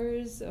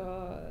scholars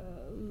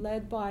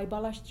led by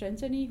Balázs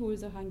Trencseny, who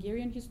is a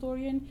Hungarian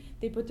historian.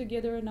 They put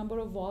together a number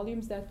of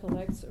volumes that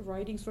collects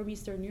writings from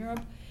Eastern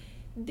Europe.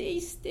 They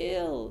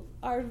still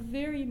are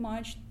very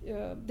much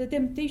the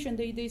temptation,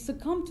 they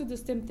succumb to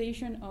this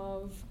temptation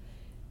of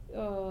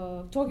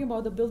talking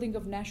about the building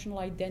of national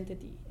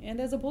identity.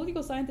 And as a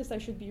political scientist, I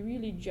should be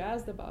really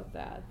jazzed about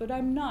that, but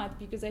I'm not,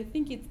 because I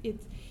think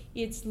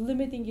it's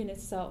limiting in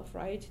itself,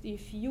 right?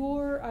 If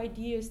your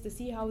idea is to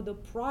see how the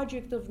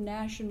project of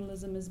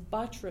nationalism is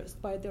buttressed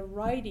by the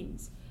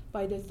writings,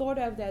 by the thought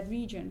of that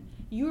region,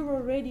 you're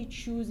already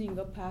choosing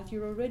a path,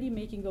 you're already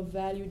making a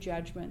value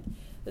judgment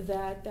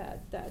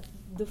that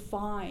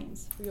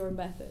defines your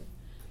method.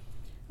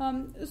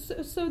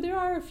 So there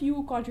are a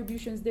few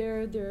contributions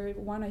there.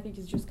 One I think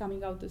is just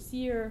coming out this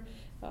year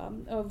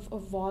of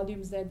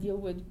volumes that deal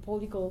with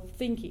political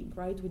thinking,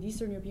 right, with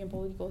Eastern European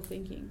political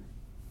thinking.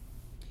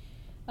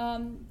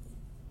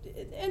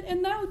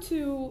 And now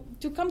to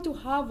come to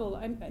Havel,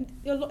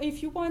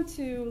 if you want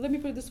to, let me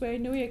put it this way, I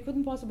know I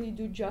couldn't possibly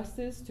do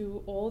justice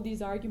to all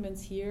these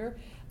arguments here,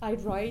 I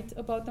write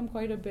about them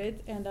quite a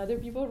bit, and other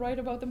people write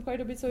about them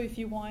quite a bit. So if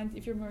you're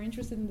more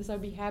interested in this,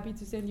 I'd be happy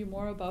to send you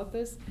more about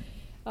this.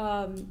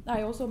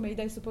 I also made,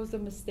 I suppose, the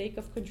mistake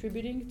of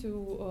contributing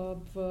to,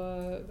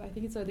 I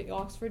think it's the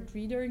Oxford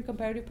Reader in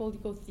Comparative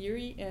Political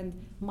Theory, and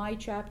my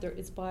chapter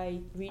is by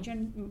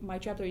region. My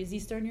chapter is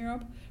Eastern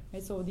Europe,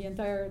 right? So the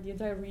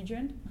entire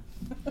region.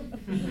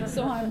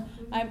 So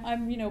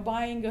I'm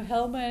buying a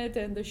helmet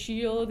and a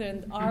shield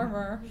and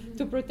armor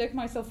to protect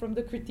myself from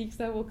the critiques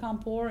that will come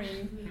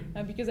pouring,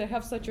 because I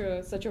have such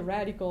a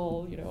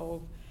radical,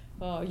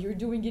 you're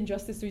doing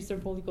injustice to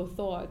Eastern political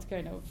thought,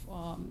 kind of,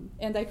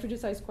 and I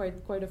criticize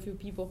quite a few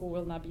people who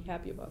will not be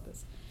happy about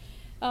this.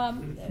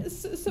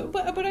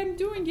 But I'm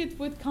doing it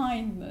with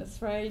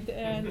kindness, right,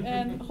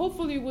 and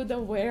hopefully with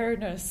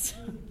awareness,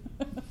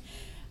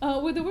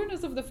 with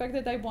awareness of the fact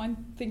that I want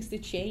things to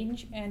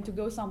change and to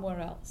go somewhere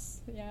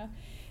else. Yeah,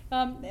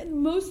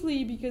 and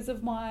mostly because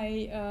of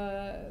my,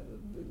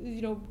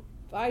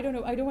 I don't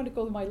know, I don't want to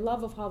call it my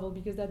love of Havel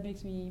because that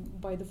makes me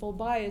by default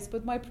biased,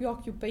 but my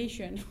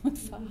preoccupation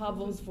with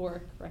Havel's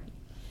work, right?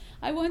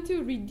 I want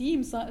to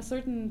redeem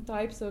certain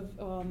types of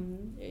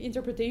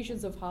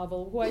interpretations of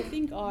Havel who I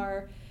think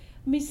are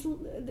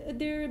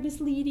they're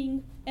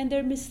misleading and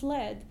they're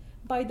misled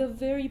by the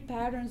very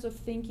patterns of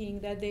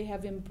thinking that they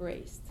have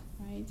embraced,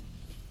 right?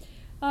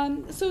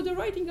 So the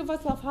writing of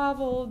Václav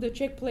Havel, the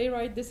Czech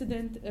playwright,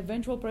 dissident,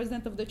 eventual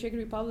president of the Czech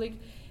Republic,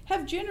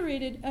 have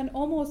generated an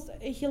almost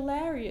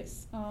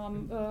hilarious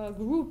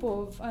group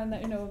of, and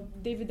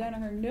David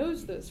Danaher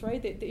knows this,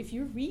 right? If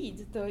you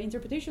read the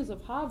interpretations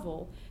of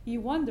Havel, you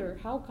wonder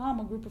how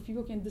come a group of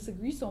people can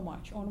disagree so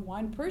much on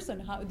one person.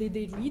 How did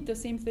they read the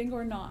same thing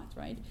or not,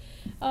 right?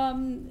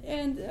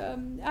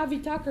 Avi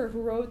Tucker,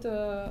 who wrote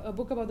a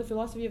book about the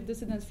philosophy of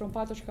dissidence from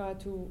Patočka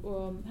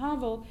to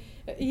Havel,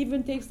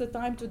 even takes the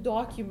time to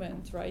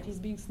document, right? He's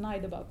being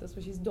snide about this,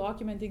 but he's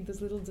documenting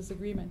this little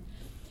disagreement.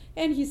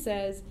 And he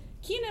says,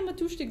 Keane and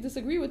Matushtik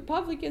disagree with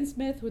Pavlik and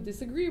Smith, who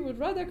disagree with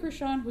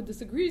Radhakrishnan, who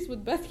disagrees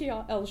with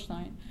Bethke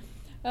Elstein.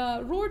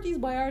 Rorty's,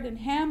 Bayard, and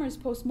Hammer's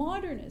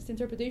postmodernist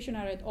interpretation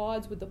are at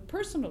odds with the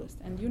personalist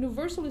and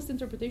universalist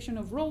interpretation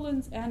of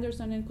Rollins,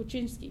 Anderson, and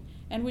Kuczynski,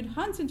 and with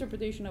Hunt's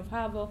interpretation of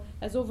Havel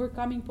as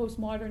overcoming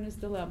postmodernist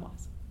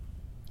dilemmas.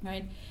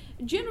 Right?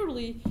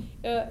 Generally,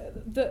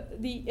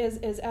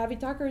 as Avi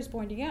Tucker is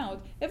pointing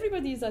out,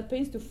 everybody is at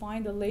pains to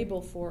find a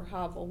label for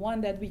Havel, one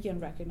that we can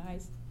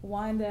recognize,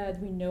 one that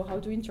we know how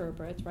to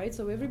interpret, right?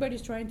 So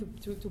everybody's trying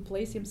to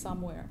place him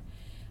somewhere.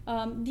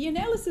 The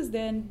analysis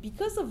then,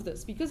 because of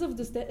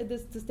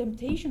this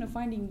temptation of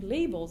finding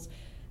labels,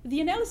 the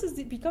analysis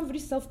become very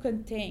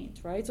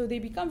self-contained, right? So they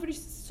become very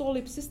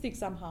solipsistic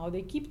somehow.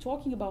 They keep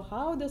talking about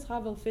how does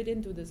Havel fit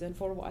into this and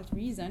for what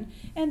reason,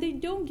 and they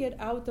don't get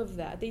out of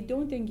that. They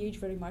don't engage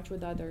very much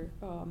with other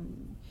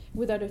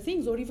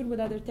things or even with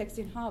other texts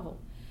in Havel.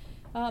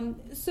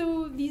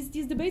 So these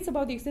debates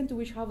about the extent to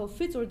which Havel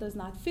fits or does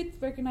not fit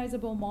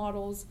recognizable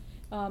models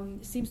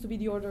seems to be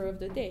the order of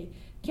the day.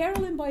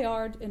 Carolyn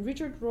Bayard and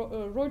Richard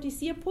Rorty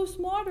see a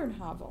postmodern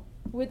Havel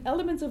with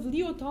elements of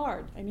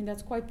Lyotard. I mean,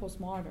 that's quite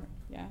postmodern,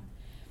 yeah.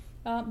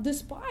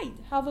 Despite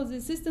Havel's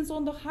insistence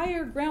on the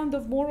higher ground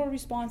of moral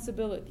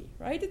responsibility,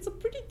 right? It's a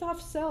pretty tough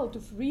sell to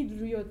read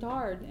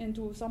Lyotard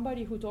into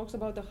somebody who talks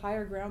about the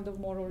higher ground of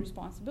moral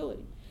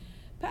responsibility.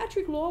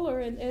 Patrick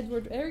Lawler and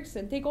Edward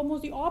Erickson take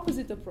almost the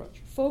opposite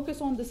approach,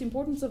 focus on this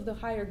importance of the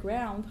higher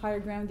ground. Higher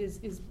ground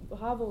is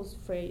Havel's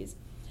phrase.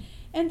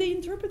 And they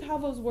interpret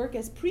Havel's work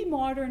as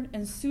pre-modern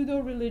and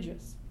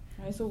pseudo-religious.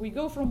 Right? So we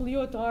go from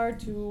Lyotard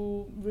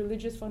to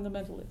religious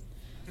fundamentalists.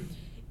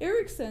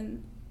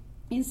 Erickson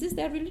insists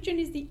that religion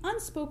is the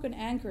unspoken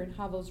anchor in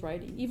Havel's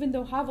writing, even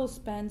though Havel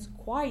spends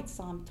quite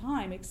some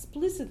time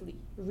explicitly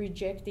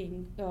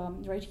rejecting,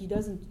 right? He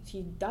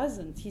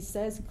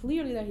says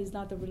clearly that he's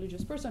not a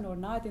religious person or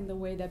not in the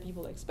way that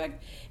people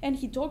expect, and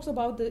he talks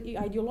about the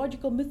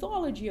ideological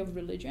mythology of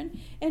religion,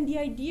 and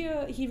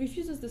he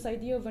refuses this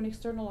idea of an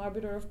external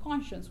arbiter of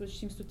conscience, which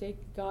seems to take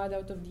God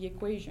out of the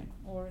equation,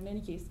 or in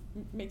any case,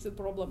 makes it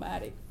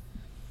problematic.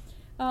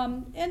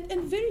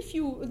 And very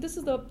few, this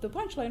is the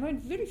punchline, right?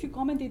 Very few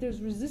commentators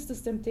resist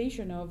this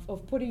temptation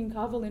of putting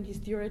Havel in his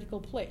theoretical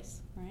place,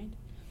 right?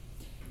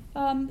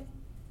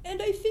 And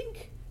I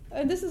think,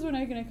 and this is when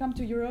I'm going to come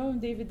to your own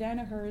David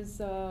Danaher's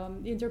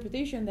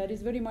interpretation that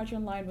is very much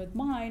in line with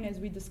mine, as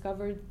we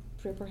discovered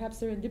perhaps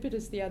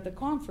serendipitously at the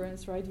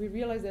conference, right? We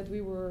realized that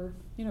we were,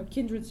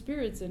 kindred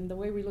spirits in the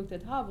way we looked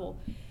at Havel.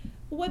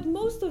 What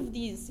most of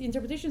these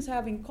interpretations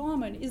have in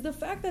common is the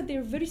fact that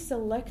they're very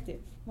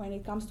selective when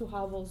it comes to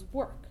Havel's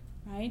work,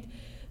 right?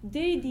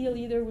 They deal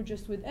either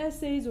with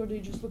essays, or they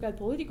just look at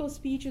political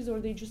speeches, or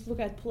they just look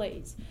at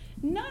plays.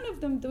 None of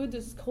them do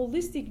this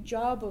holistic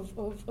job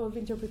of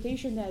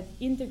interpretation that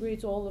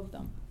integrates all of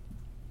them.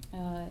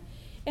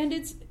 And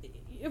it's,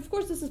 of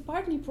course, this is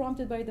partly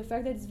prompted by the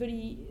fact that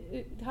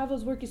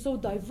Havel's work is so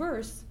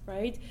diverse,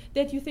 right,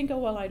 that you think, oh,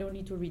 well, I don't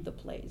need to read the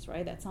plays,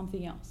 right? That's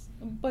something else.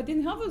 But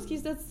in Havel's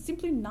case, that's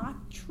simply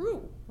not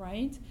true,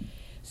 right?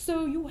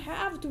 So you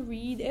have to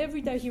read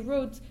every time. He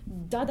wrote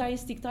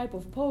Dadaistic type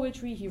of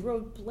poetry, he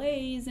wrote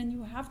plays, and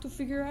you have to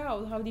figure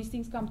out how these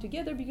things come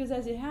together, because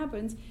as it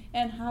happens,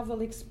 and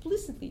Havel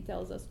explicitly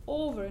tells us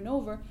over and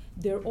over,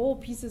 they're all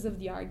pieces of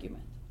the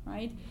argument,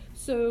 right?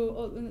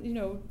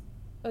 So,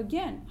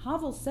 again,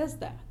 Havel says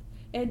that.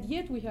 And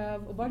yet we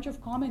have a bunch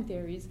of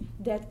commentaries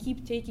that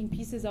keep taking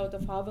pieces out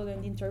of Havel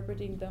and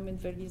interpreting them in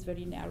these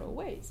very narrow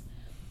ways.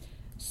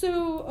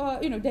 So,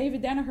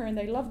 David Danaher, and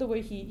I love the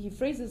way he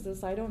phrases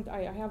this. I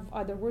have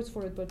other words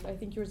for it, but I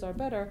think yours are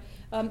better.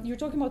 You're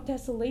talking about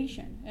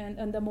tessellation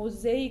and the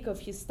mosaic of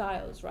his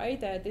styles, right?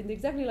 That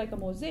exactly like a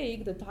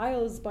mosaic, the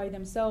tiles by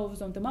themselves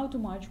don't amount to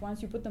much.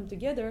 Once you put them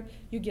together,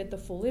 you get the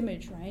full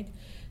image, right?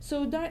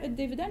 So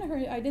David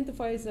Danaher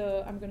identifies,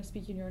 I'm going to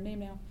speak in your name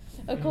now,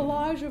 a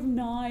collage of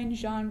 9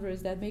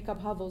 genres that make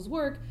up Havel's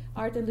work: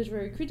 art and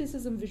literary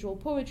criticism, visual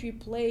poetry,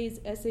 plays,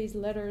 essays,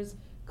 letters,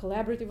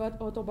 collaborative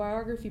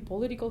autobiography,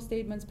 political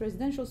statements,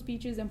 presidential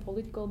speeches, and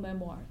political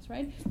memoirs,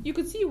 right? You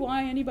could see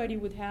why anybody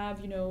would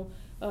have,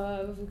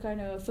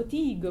 kind of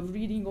fatigue of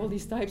reading all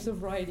these types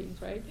of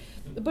writings, right?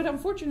 But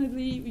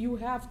unfortunately, you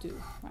have to,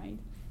 right?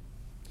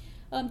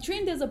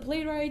 Trained as a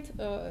playwright,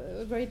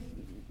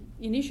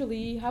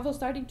 initially, Havel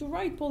started to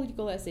write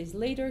political essays.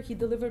 Later, he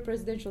delivered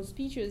presidential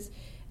speeches.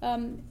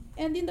 And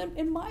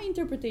in my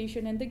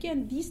interpretation, and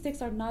again, these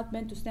texts are not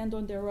meant to stand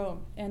on their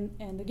own.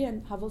 And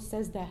again, Havel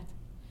says that.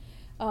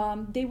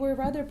 They were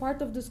rather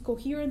part of this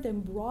coherent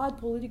and broad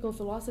political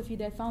philosophy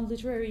that found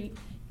literary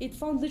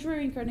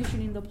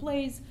incarnation in the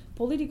plays,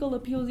 political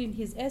appeals in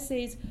his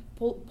essays,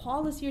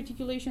 policy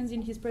articulations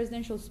in his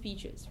presidential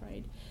speeches,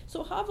 right?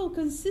 So Havel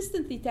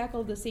consistently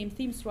tackled the same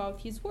themes throughout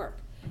his work.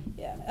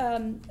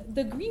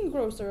 The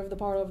greengrocer of The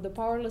Power of the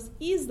Powerless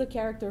is the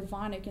character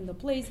Vanek in the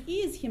plays,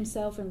 is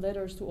himself in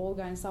Letters to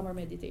Olga and Summer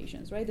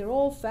Meditations, right? They're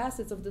all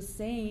facets of the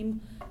same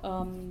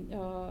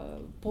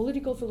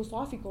political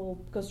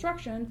philosophical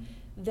construction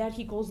that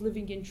he calls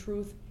living in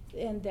truth,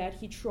 and that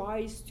he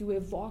tries to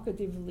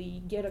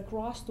evocatively get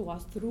across to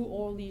us through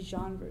all these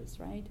genres,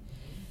 right?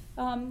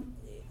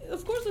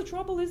 Of course, the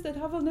trouble is that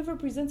Havel never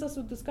presents us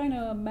with this kind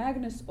of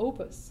magnus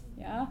opus,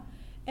 yeah?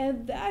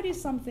 And that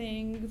is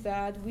something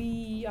that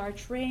we are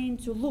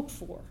trained to look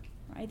for,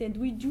 right? And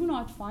we do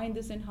not find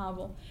this in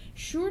Havel.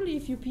 Surely,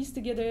 if you piece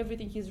together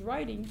everything he's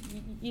writing,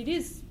 it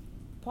is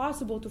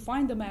possible to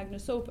find the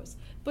magnus opus,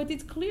 but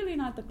it's clearly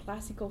not the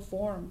classical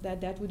form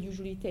that would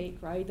usually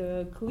take, right?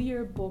 A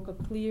clear book, a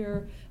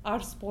clear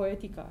ars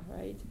poetica,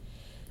 right?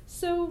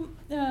 So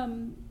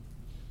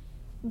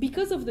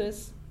because of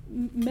this,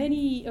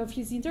 many of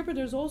his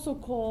interpreters also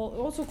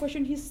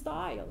question his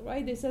style,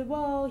 right? They said,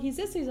 well, his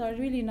essays are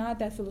really not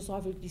that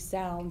philosophically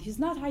sound. He's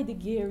not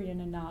Heideggerian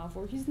enough,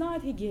 or he's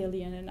not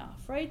Hegelian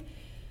enough, right?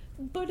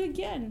 But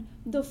again,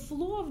 the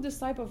flaw of this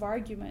type of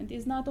argument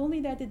is not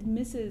only that it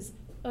misses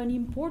an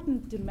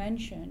important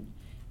dimension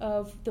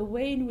of the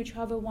way in which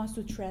Havel wants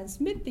to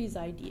transmit these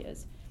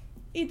ideas,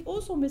 it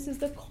also misses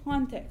the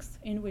context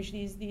in which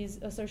these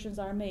assertions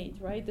are made,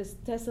 right? This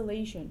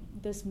tessellation,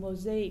 this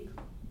mosaic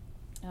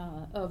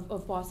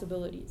of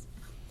possibilities.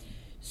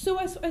 So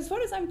as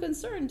far as I'm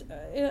concerned,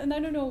 and I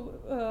don't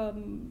know,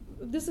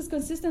 this is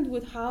consistent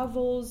with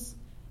Havel's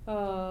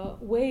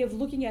way of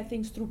looking at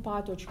things through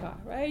Patočka,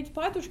 right?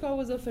 Patočka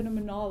was a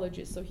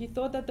phenomenologist, so he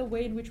thought that the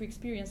way in which we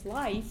experience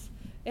life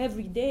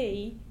every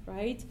day,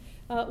 right,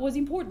 was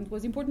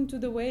important to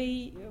the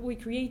way we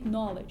create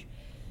knowledge.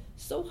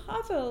 So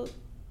Havel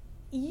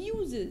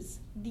uses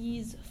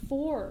these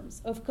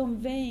forms of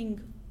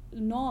conveying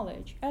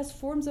knowledge as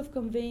forms of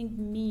conveying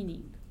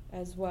meaning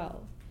as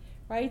well,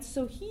 right?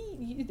 So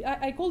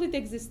I call it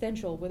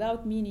existential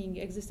without meaning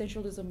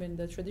existentialism in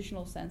the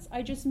traditional sense.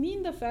 I just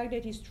mean the fact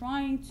that he's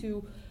trying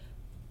to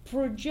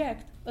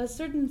project a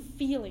certain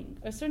feeling,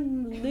 a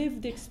certain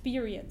lived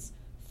experience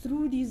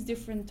through these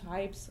different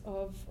types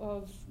of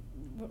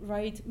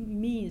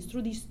means,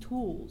 through these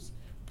tools,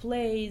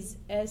 plays,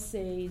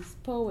 essays,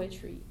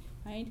 poetry,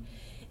 right?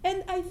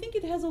 And I think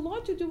it has a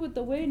lot to do with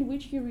the way in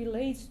which he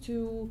relates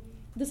to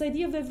this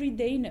idea of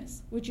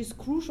everydayness, which is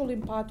crucial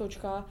in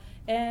Patočka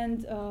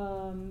and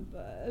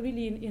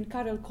really in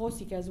Karel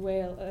Kosik as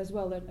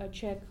well, a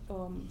Czech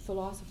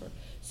philosopher.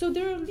 So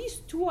there are at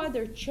least 2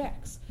 other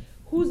Czechs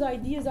whose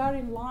ideas are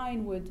in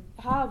line with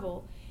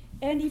Havel.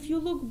 And if you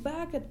look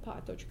back at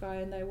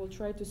Patočka, and I will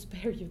try to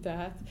spare you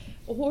that,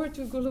 or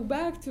to go look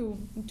back to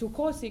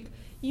Kosik,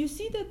 you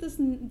see that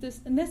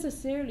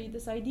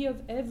this idea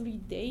of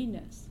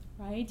everydayness,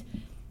 right,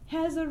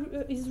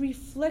 is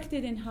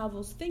reflected in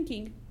Havel's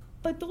thinking,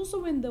 but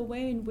also in the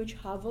way in which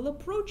Havel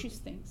approaches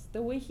things,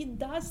 the way he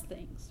does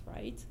things,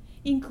 right,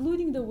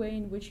 including the way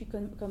in which he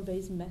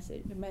conveys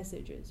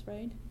messages,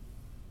 right.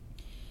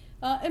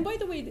 And by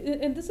the way,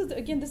 and this is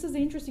the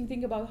interesting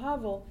thing about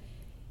Havel.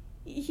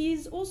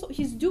 He's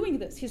doing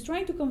this. He's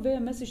trying to convey a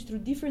message through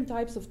different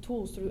types of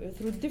tools,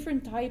 through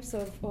different types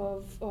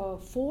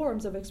of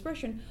forms of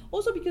expression.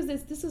 Also because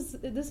this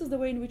is the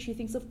way in which he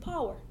thinks of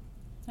power,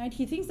 right?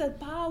 He thinks that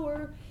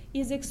power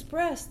is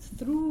expressed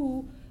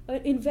through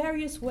in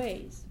various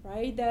ways,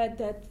 right?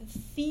 That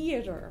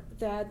theater,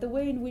 that the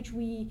way in which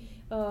we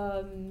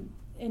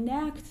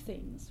enact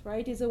things,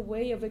 right, is a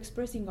way of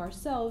expressing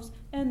ourselves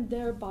and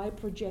thereby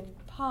project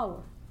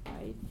power,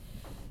 right?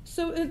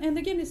 So, and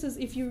again, this is,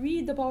 if you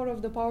read The Power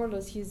of the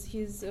Powerless,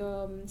 his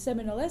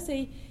seminal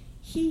essay,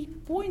 he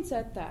points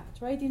at that,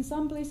 right, in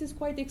some places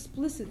quite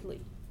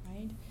explicitly,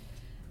 right?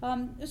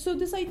 So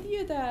this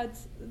idea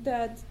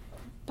that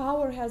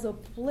power has a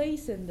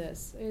place in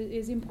this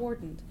is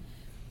important.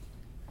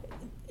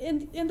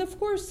 And of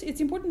course,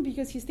 it's important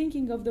because he's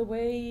thinking of the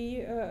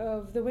way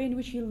in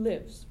which he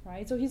lives,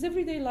 right? So his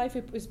everyday life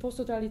is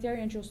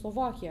post-totalitarian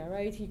Czechoslovakia,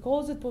 right? He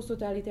calls it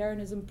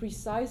post-totalitarianism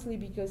precisely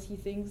because he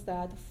thinks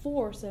that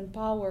force and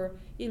power,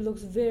 it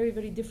looks very,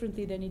 very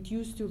differently than it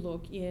used to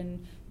look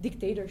in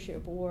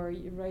dictatorship or,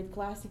 right,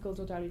 classical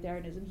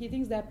totalitarianism. He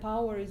thinks that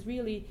power is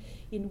really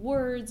in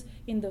words,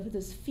 in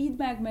this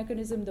feedback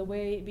mechanism,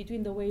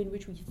 between the way in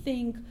which we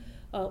think,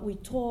 we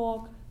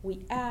talk,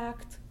 we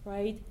act,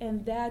 right?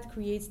 And that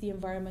creates the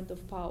environment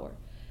of power.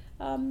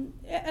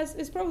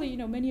 As probably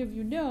many of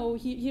you know,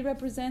 he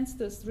represents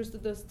this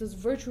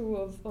virtue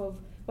of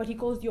what he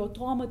calls the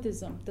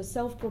automatism, the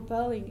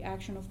self-propelling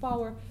action of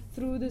power,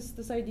 through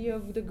this idea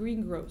of the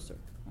greengrocer,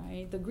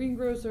 right? The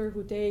greengrocer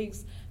who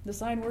takes the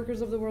sign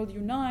workers of the world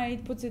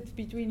unite, puts it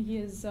between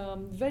his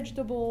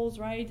vegetables,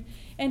 right?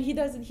 And he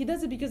does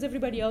it because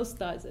everybody else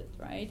does it,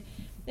 right?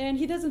 And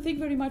he doesn't think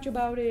very much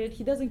about it.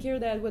 He doesn't care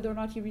that whether or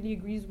not he really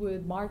agrees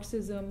with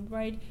Marxism,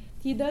 right?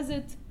 He does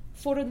it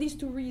for at least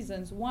two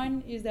reasons.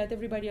 One is that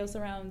everybody else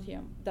around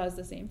him does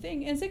the same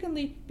thing. And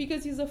secondly,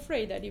 because he's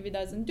afraid that if he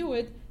doesn't do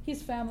it,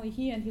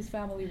 he and his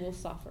family will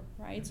suffer,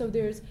 right? So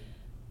there's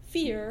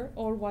fear,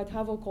 or what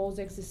Havel calls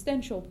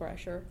existential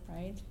pressure,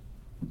 right?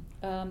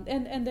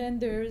 And then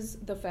there's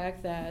the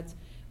fact that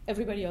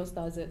everybody else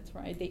does it,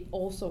 right? They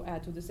also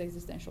add to this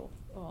existential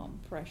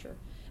pressure.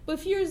 But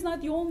fear is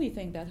not the only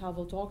thing that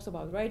Havel talks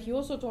about, right? He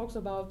also talks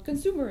about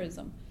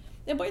consumerism.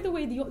 And by the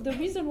way, the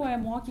reason why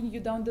I'm walking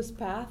you down this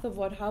path of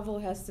what Havel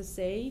has to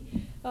say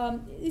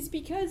is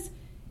because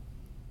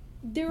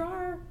there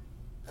are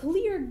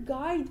clear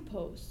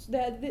guideposts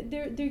that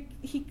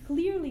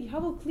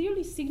Havel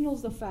clearly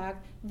signals the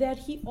fact that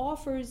he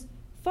offers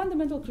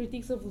fundamental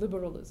critiques of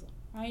liberalism,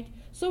 right?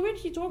 So when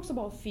he talks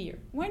about fear,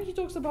 when he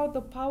talks about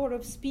the power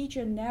of speech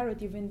and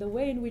narrative in the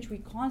way in which we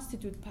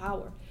constitute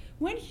power,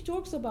 when he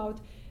talks about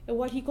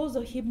what he calls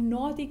the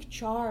hypnotic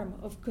charm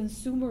of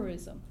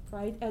consumerism,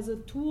 right, as a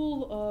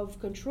tool of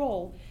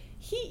control,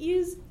 he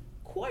is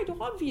quite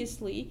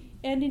obviously,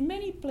 and in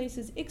many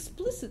places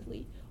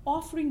explicitly,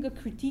 offering a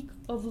critique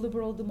of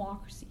liberal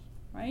democracy,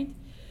 right?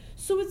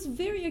 So it's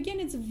very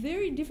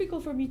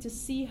difficult for me to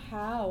see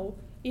how,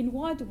 in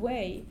what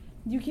way,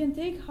 you can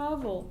take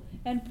Havel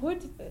and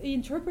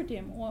interpret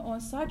him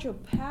on such a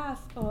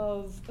path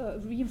of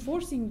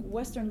reinforcing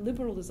Western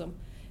liberalism,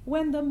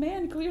 when the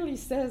man clearly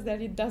says that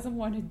he doesn't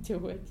want to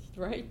do it,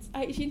 right?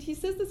 He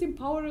says this in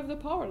Power of the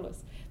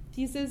Powerless.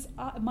 He says,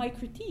 my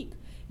critique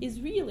is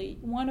really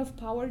one of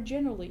power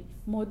generally.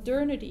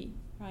 Modernity,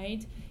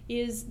 right,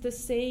 is a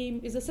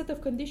set of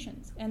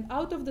conditions. And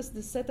out of this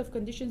set of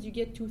conditions, you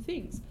get two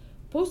things: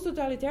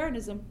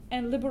 post-totalitarianism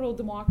and liberal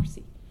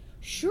democracy.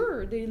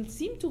 Sure, they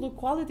seem to look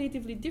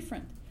qualitatively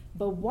different,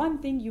 but one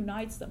thing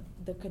unites them: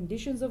 the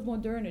conditions of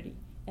modernity.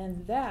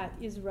 And that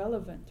is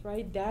relevant,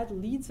 right? That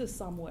leads us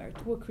somewhere,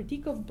 to a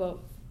critique of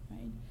both,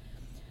 right?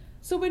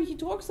 So when he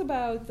talks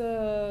about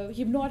the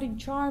hypnotic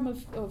charm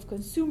of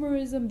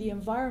consumerism, the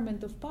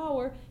environment of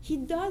power, he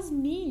does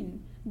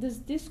mean this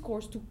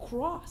discourse to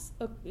cross,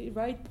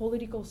 right,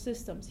 political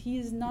systems. He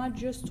is not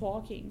just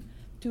talking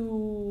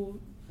to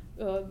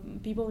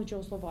people in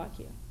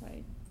Czechoslovakia,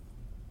 right?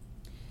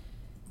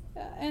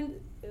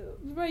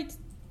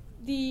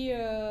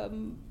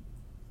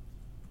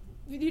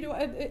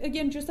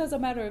 Again, just as a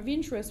matter of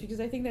interest, because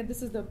I think that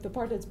this is the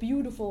part that's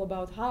beautiful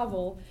about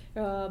Havel,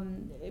 The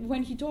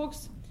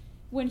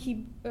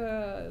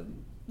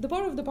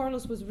Power of the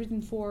Powerless was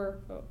written for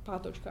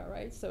Patočka,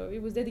 right? So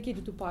it was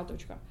dedicated to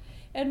Patočka.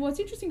 And what's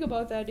interesting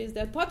about that is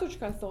that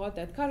Patočka thought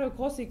that Karel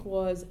Kosik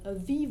was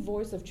the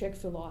voice of Czech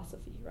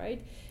philosophy,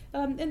 right?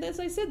 And as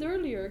I said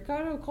earlier,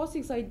 Karel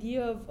Kosik's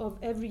idea of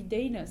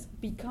everydayness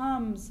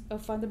becomes a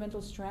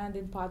fundamental strand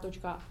in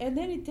Patočka, and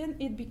then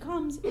it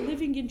becomes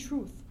living in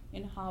truth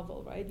in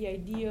Havel, right? The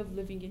idea of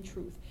living in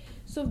truth.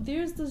 So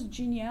there's this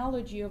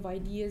genealogy of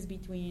ideas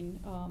between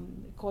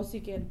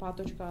Kosik and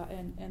Patočka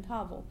and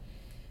Havel.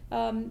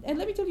 And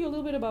let me tell you a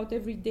little bit about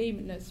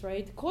everydayness,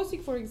 right?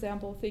 Kosik, for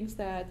example, thinks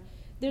that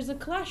there's a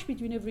clash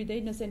between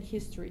everydayness and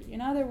history.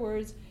 In other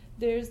words,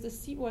 there's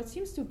what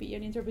seems to be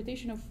an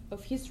interpretation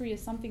of history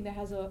as something that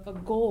has a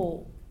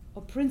goal,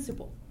 a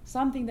principle,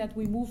 something that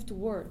we move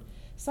toward,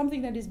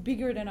 something that is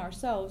bigger than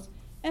ourselves.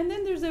 And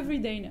then there's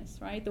everydayness,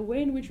 right? The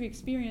way in which we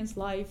experience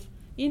life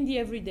in the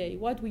everyday,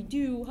 what we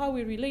do, how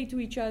we relate to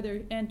each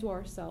other and to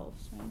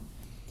ourselves, right?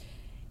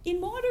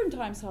 In modern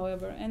times,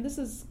 however, and this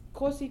is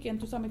Kossik and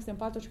to some extent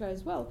Patočka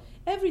as well,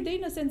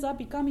 everydayness ends up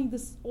becoming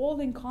this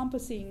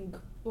all-encompassing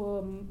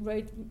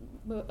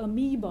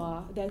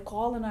amoeba that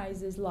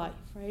colonizes life,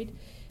 right?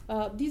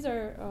 These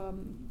are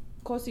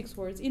Kossik's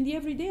words. In the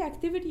everyday,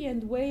 activity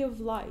and way of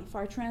life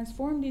are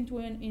transformed into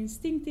an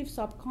instinctive,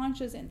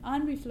 subconscious, and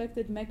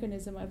unreflected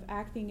mechanism of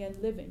acting and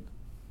living.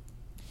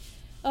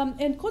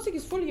 And Kossik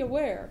is fully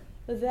aware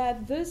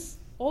that this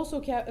also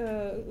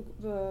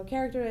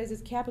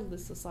characterizes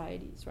capitalist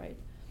societies, right?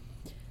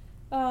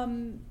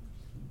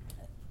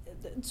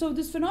 So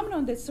this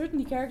phenomenon that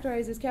certainly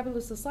characterizes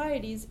capitalist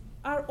societies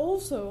are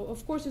also,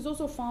 of course, is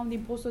also found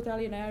in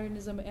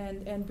post-totalitarianism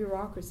and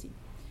bureaucracy.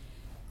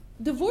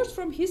 Divorced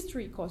from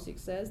history, Kossik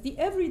says, the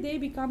everyday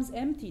becomes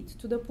emptied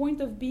to the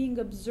point of being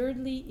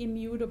absurdly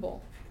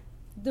immutable.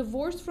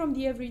 Divorced from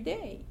the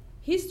everyday,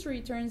 history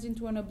turns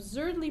into an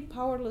absurdly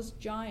powerless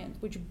giant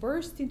which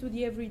bursts into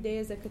the everyday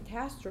as a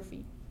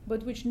catastrophe,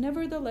 but which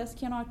nevertheless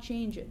cannot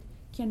change it,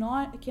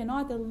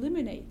 cannot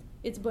eliminate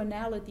its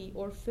banality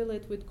or fill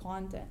it with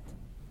content.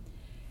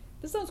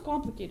 This sounds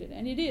complicated,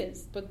 and it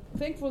is, but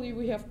thankfully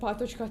we have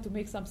Patočka to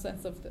make some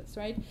sense of this,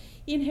 right?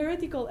 In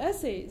Heretical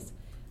Essays,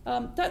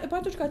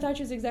 Patočka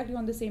touches exactly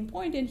on the same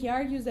point, and he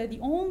argues that the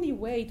only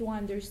way to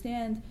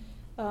understand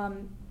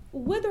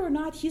whether or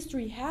not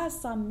history has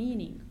some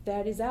meaning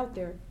that is out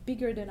there,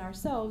 bigger than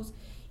ourselves,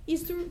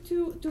 is to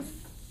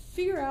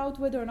figure out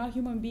whether or not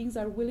human beings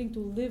are willing to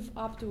live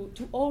up to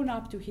own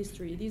up to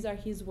history. These are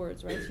his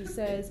words, right? He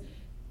says,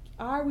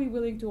 are we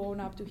willing to own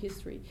up to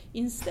history?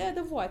 Instead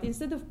of what?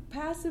 Instead of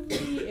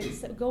passively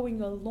going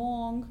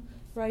along,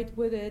 right,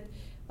 with it,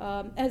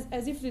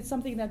 as if it's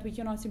something that we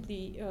cannot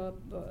simply,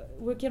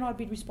 we cannot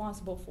be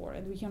responsible for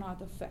and we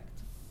cannot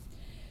affect.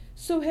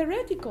 So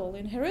heretical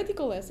in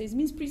Heretical Essays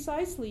means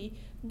precisely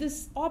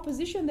this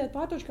opposition that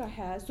Patočka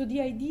has to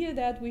the idea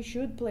that we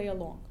should play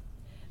along,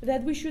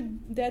 that we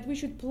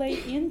should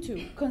play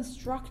into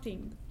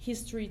constructing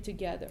history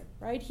together,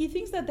 right? He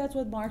thinks that that's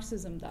what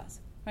Marxism does,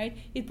 right?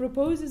 It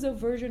proposes a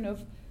version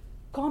of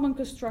common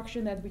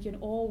construction that we can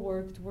all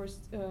work towards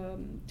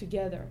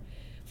together.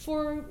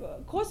 For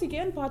Kossik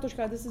and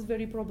Patočka, this is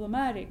very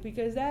problematic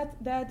because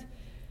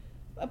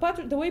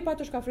the way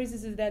Patočka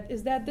phrases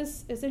is that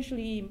this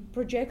essentially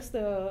projects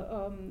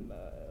the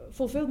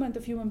fulfillment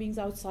of human beings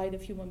outside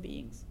of human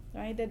beings,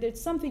 right? That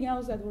it's something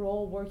else that we're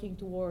all working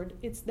toward.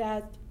 It's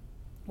that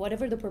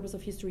whatever the purpose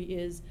of history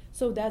is,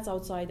 so that's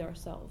outside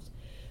ourselves.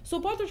 So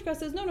Patočka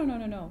says,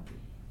 no.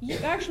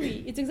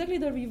 Actually, it's exactly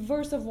the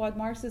reverse of what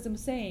Marxism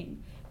is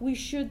saying. We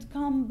should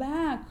come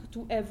back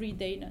to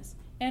everydayness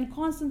and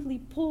constantly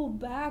pull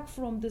back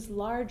from this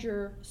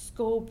larger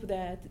scope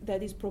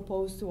that is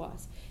proposed to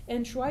us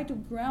and try to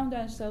ground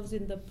ourselves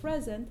in the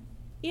present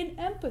in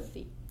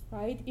empathy,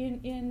 right?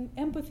 In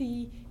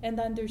empathy and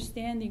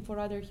understanding for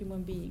other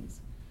human beings.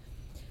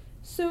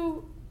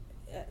 So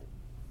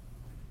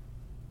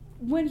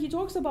when he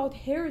talks about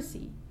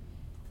heresy,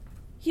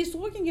 he's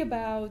talking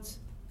about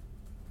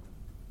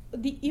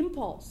the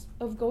impulse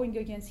of going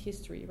against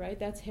history, right?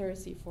 That's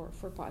heresy for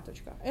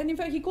Patočka. And in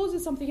fact, he calls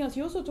it something else.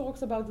 He also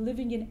talks about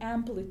living in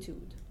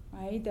amplitude,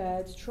 right?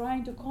 That's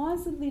trying to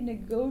constantly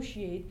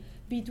negotiate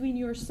between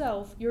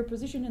yourself, your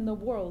position in the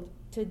world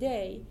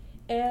today,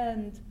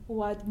 and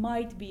what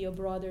might be a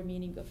broader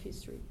meaning of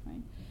history,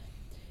 right?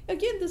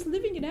 Again, this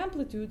living in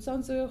amplitude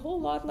sounds a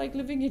whole lot like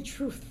living in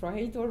truth,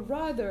 right? Or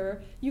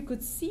rather, you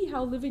could see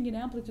how living in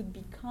amplitude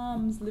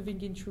becomes living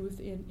in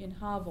truth in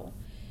Havel.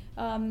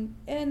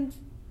 And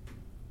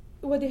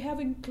what they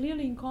have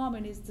clearly in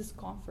common is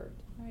discomfort,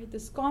 right?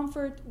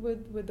 Discomfort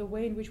with the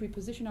way in which we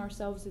position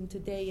ourselves in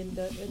today, in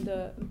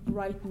the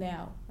right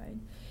now, right?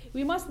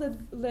 We must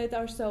let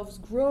ourselves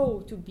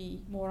grow to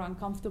be more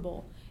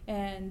uncomfortable.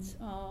 And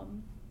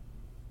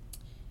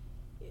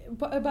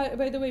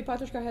by the way,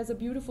 Patočka has a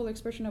beautiful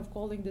expression of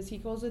calling this. He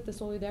calls it the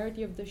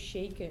solidarity of the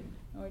shaken,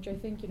 which I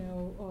think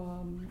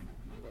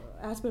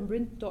Aspen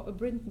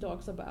Brinton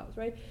talks about,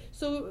 right?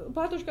 So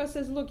Patočka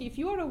says, look, if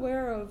you are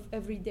aware of the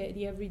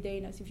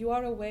everydayness, if you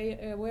are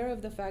aware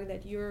of the fact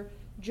that your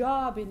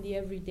job in the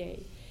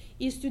everyday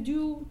is to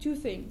do two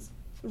things: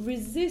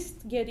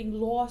 resist getting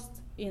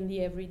lost in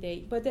the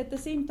everyday, but at the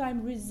same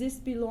time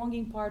resist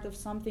belonging part of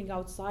something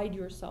outside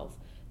yourself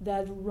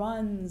that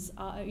runs,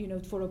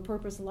 for a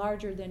purpose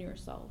larger than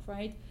yourself,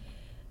 right?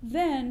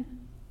 Then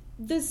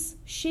this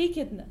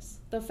shakedness,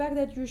 the fact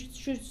that you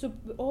should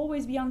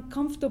always be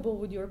uncomfortable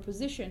with your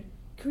position,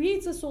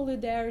 creates a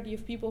solidarity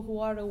of people who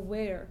are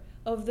aware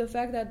of the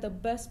fact that the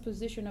best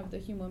position of the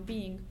human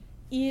being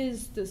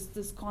is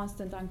this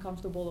constant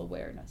uncomfortable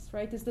awareness,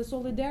 right? It's the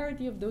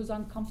solidarity of those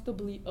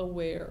uncomfortably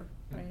aware,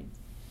 right?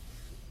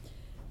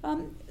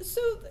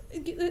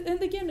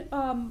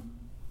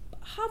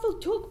 Havel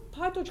took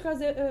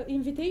Patočka's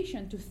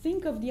invitation to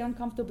think of the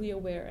uncomfortably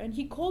aware, and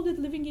he called it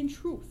living in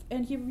truth,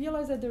 and he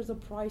realized that there's a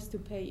price to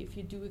pay if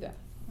you do that,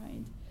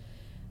 right?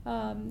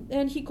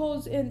 And he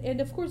calls,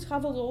 and of course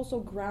Havel also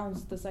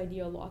grounds this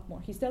idea a lot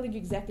more. He's telling you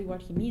exactly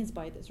what he means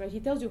by this, right? He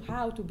tells you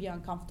how to be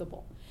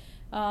uncomfortable.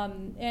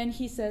 And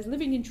he says,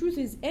 living in truth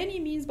is any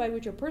means by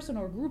which a person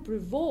or group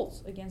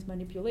revolts against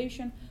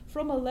manipulation,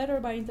 from a letter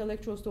by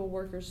intellectuals to a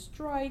workers'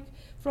 strike,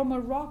 from a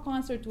rock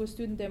concert to a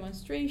student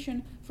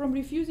demonstration, from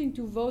refusing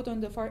to vote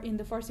in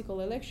the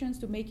farcical elections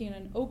to making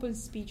an open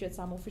speech at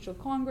some official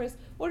congress,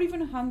 or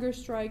even a hunger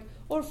strike,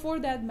 or for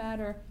that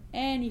matter,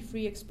 any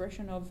free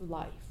expression of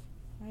life,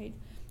 right?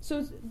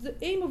 So the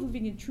aim of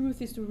living in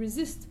truth is to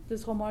resist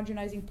this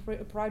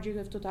homogenizing project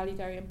of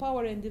totalitarian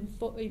power and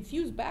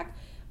infuse back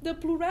the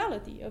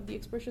plurality of the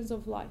expressions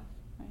of life,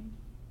 right?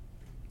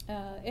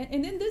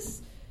 And in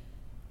this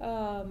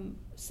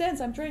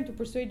sense, I'm trying to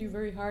persuade you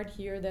very hard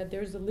here that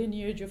there's a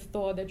lineage of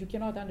thought that you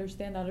cannot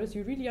understand unless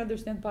you really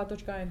understand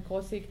Patočka and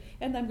Kosick,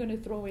 and I'm going to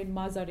throw in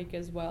Masaryk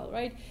as well,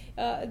 right?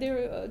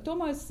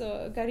 Thomas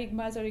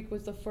Garrigue-Masaryk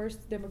was the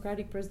first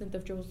democratic president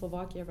of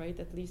Czechoslovakia, right?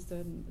 At least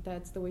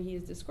that's the way he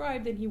is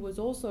described, and he was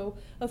also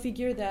a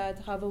figure that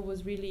Havel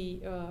was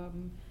really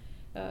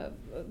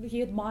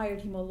he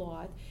admired him a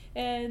lot.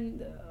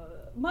 And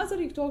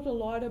Masaryk talked a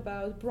lot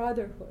about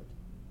brotherhood,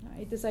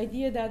 right? This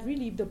idea that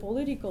really the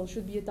political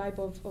should be a type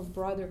of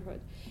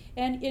brotherhood.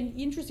 And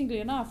interestingly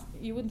enough,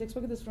 you wouldn't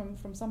expect this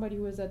from somebody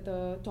who is at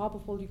the top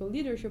of political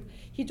leadership.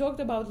 He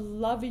talked about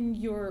loving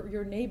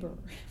your neighbor,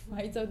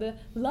 right? So the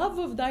love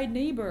of thy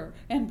neighbor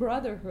and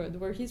brotherhood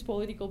were his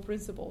political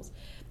principles.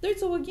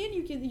 So again,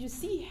 you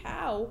see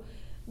how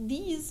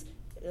these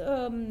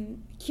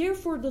care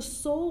for the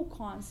soul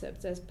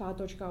concepts, as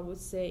Patočka would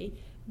say,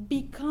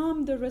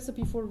 become the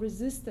recipe for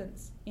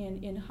resistance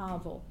in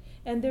Havel.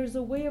 And there's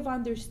a way of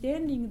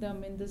understanding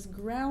them in this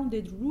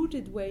grounded,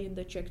 rooted way in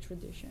the Czech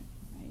tradition,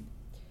 right?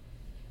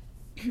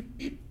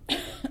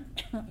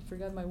 I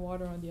forgot my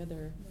water on the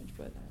other bench,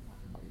 but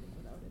I'll live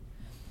without it.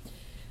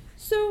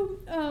 So,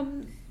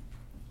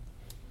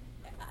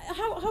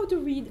 how to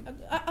read?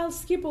 I'll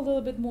skip a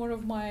little bit more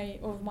of my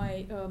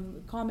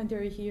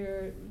commentary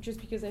here, just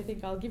because I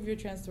think I'll give you a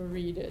chance to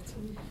read it.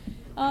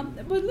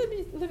 But let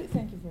me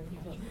thank you very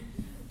much.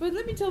 But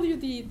let me tell you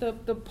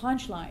the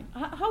punchline.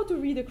 How to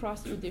read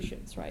across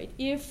traditions, right?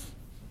 If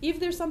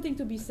there's something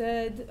to be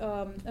said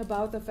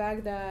about the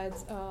fact that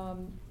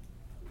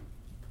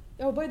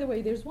oh, by the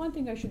way, there's one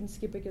thing I shouldn't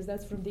skip because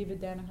that's from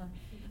David Danaher.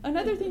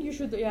 Another thing you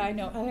should, yeah, I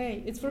know.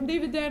 Hey, it's from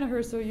David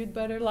Danaher, so you'd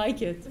better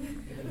like it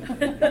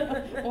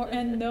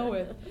and know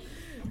it.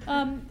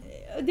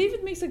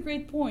 David makes a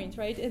great point,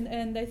 right?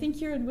 And I think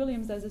Kieran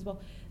Williams does as well.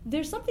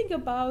 There's something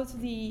about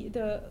the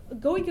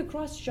going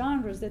across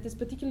genres that is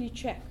particularly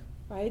Czech,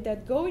 right?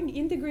 That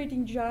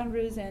integrating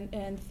genres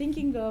and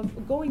thinking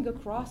of going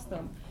across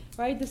them,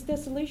 right? This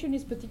tessellation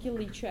is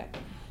particularly Czech.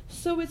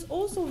 So it's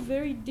also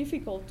very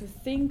difficult to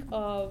think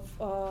of,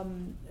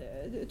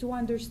 to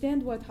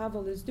understand what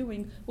Havel is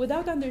doing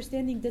without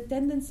understanding the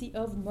tendency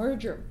of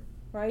merger,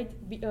 right?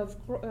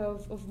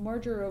 Of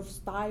merger of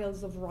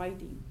styles of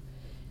writing.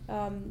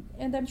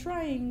 And I'm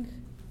trying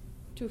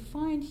to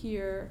find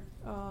here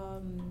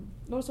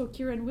also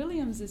Kieran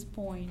Williams's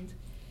point.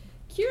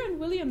 Kieran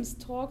Williams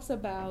talks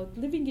about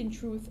living in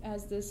truth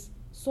as this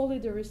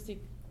solidaristic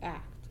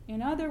act.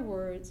 In other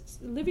words,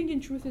 living in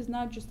truth is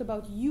not just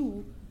about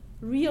you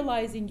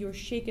realizing your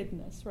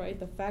shakedness, right?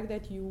 The fact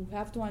that you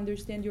have to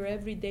understand your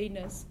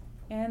everydayness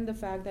and the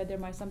fact that there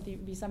might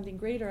be something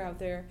greater out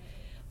there.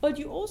 But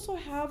you also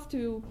have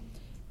to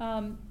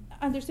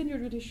understand your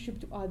relationship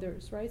to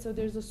others, right? So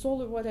there's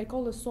what I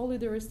call a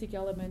solidaristic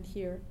element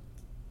here.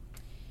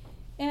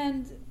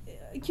 And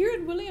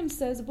Kieran Williams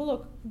says, well,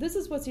 look, this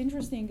is what's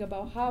interesting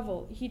about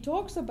Havel. He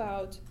talks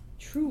about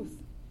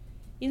truth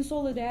in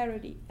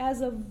solidarity as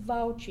a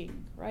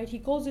vouching, right? He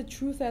calls it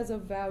truth as a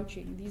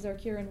vouching. These are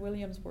Kieran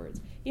Williams' words.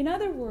 In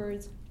other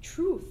words,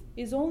 truth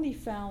is only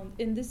found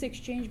in this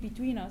exchange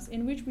between us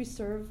in which we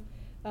serve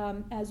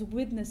as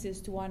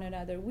witnesses to one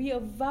another. We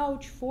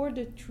avouch for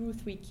the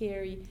truth we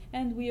carry,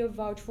 and we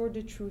avouch for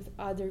the truth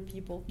other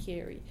people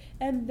carry.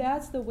 And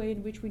that's the way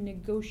in which we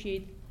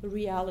negotiate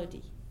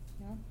reality.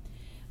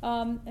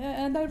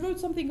 And I wrote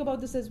something about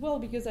this as well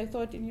because I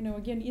thought,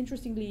 again,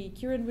 interestingly,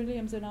 Kieran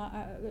Williams and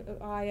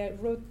I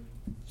wrote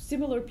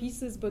similar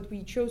pieces, but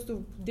we chose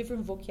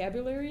different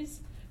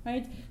vocabularies,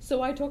 right?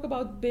 So I talk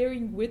about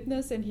bearing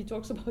witness, and he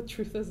talks about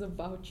truth as a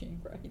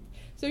vouching, right?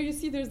 So you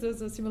see there's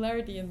a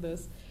similarity in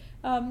this.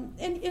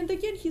 And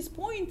again, his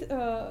point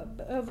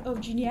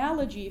of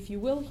genealogy, if you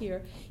will,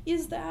 here,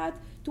 is that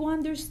to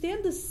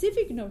understand the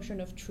civic notion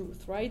of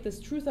truth, right, this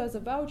truth as a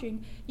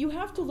vouching, you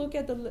have to look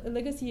at the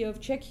legacy of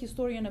Czech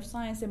historian of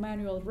science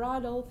Emanuel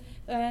Radl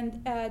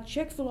and at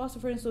Czech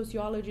philosopher and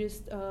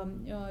sociologist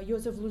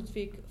Josef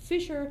Ludwig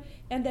Fischer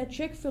and at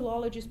Czech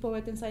philologist,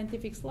 poet, and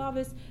scientific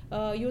slavist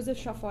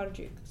Josef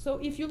Šafarčík. So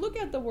if you look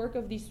at the work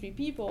of these three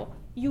people,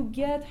 you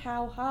get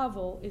how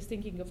Havel is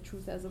thinking of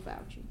truth as a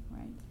vouching,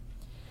 right?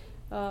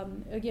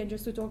 Again,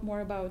 just to talk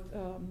more about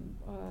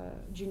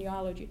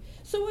genealogy.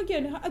 So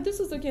again, this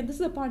is a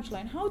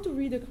punchline. How to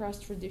read across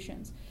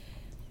traditions.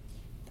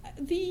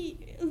 Lee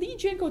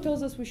Jenko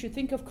tells us we should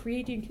think of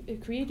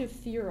creative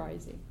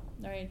theorizing,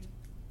 right?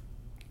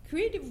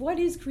 What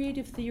is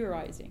creative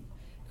theorizing?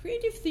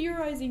 Creative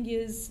theorizing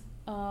is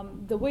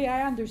the way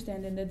I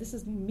understand it, and this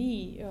is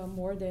me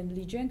more than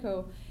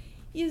Lysenko,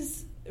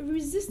 is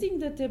resisting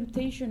the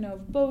temptation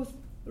of both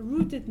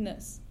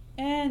rootedness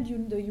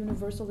and the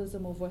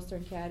universalism of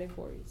Western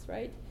categories,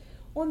 right?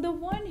 On the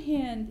one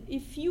hand,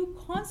 if you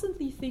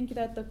constantly think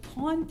that the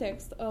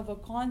context of a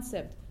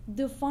concept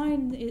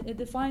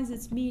defines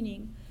its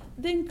meaning,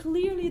 then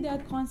clearly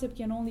that concept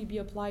can only be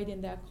applied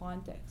in that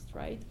context,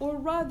 right? Or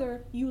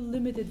rather, you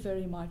limit it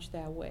very much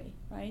that way,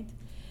 right?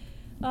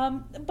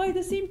 By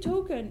the same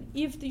token,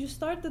 if you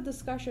start the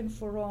discussion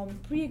from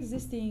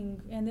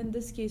pre-existing, and in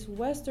this case,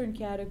 Western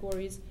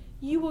categories,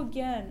 you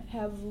again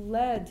have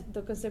led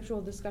the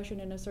conceptual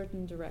discussion in a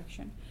certain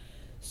direction.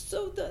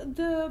 So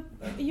the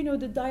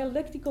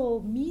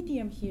dialectical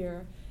medium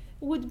here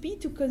would be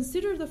to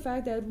consider the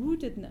fact that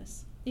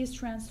rootedness is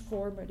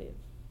transformative.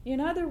 In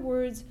other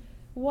words,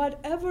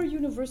 whatever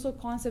universal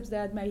concepts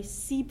that may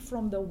seep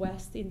from the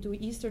West into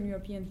Eastern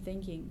European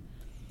thinking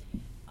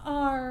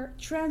are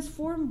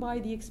transformed by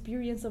the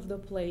experience of the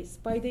place,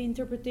 by the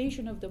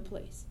interpretation of the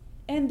place,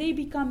 and they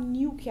become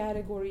new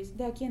categories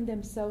that can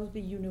themselves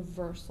be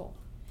universal.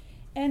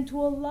 And to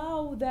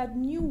allow that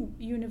new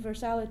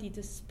universality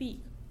to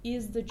speak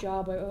is the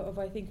job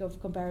of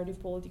comparative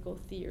political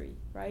theory,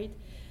 right?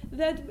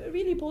 That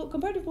really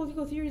comparative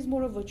political theory is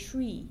more of a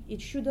tree.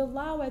 It should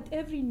allow at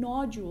every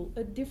nodule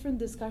a different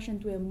discussion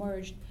to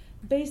emerge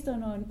based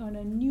on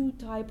a new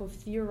type of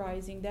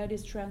theorizing that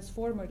is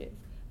transformative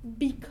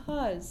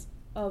because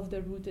of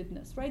the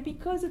rootedness, right?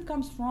 Because it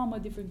comes from a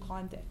different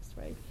context,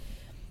 right?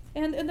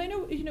 And I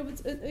know,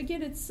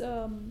 it's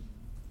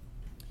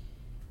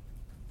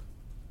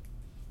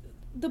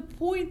the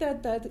point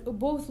that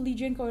both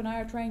Lysenko and I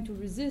are trying to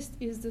resist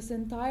is this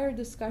entire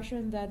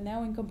discussion that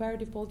now in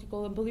comparative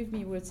political, and believe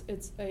me,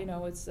 it's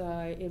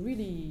a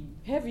really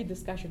heavy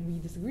discussion. We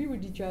disagree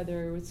with each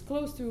other. It's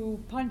close to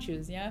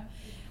punches, yeah.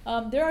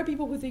 There are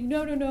people who think,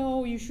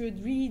 no, you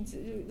should read,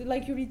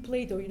 like you read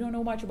Plato. You don't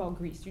know much about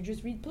Greece. You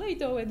just read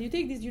Plato and you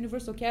take these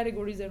universal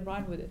categories and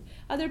run with it.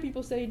 Other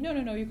people say, no,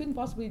 you couldn't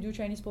possibly do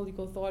Chinese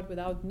political thought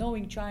without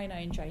knowing China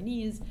and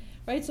Chinese,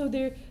 right? So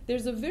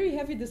there's a very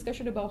heavy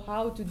discussion about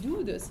how to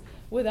do this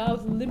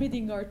without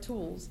limiting our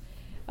tools.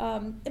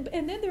 And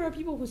then there are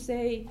people who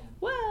say,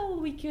 well,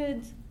 we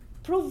could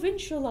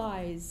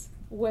provincialize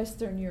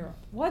Western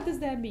Europe. What does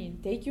that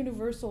mean? Take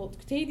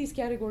these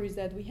categories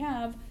that we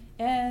have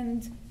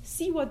and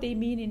see what they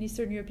mean in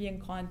Eastern European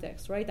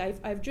context, right?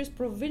 I've just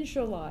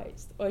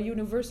provincialized a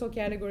universal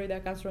category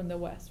that comes from the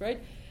West,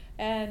 right?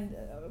 And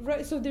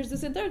so there's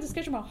this entire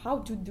discussion about how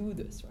to do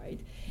this,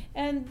 right?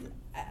 And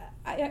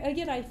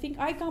I think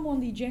I come on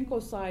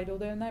Lysenko's side,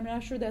 although I'm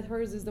not sure that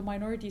hers is the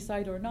minority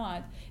side or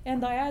not,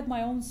 and I add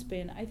my own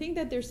spin. I think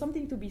that there's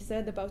something to be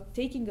said about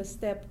taking a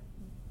step,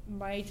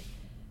 right,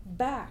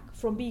 back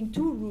from being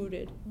too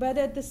rooted, but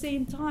at the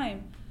same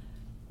time,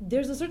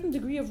 there's a certain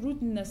degree of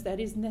rootedness that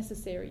is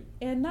necessary.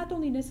 And not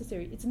only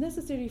necessary, it's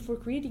necessary for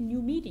creating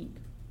new meaning.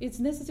 It's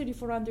necessary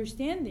for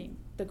understanding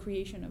the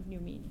creation of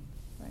new meaning,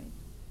 right?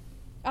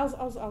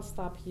 I'll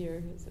stop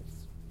here. It's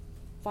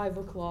 5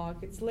 o'clock.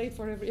 It's late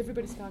for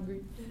everybody's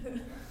hungry.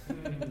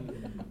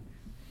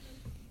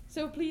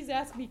 So please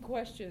ask me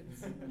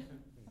questions.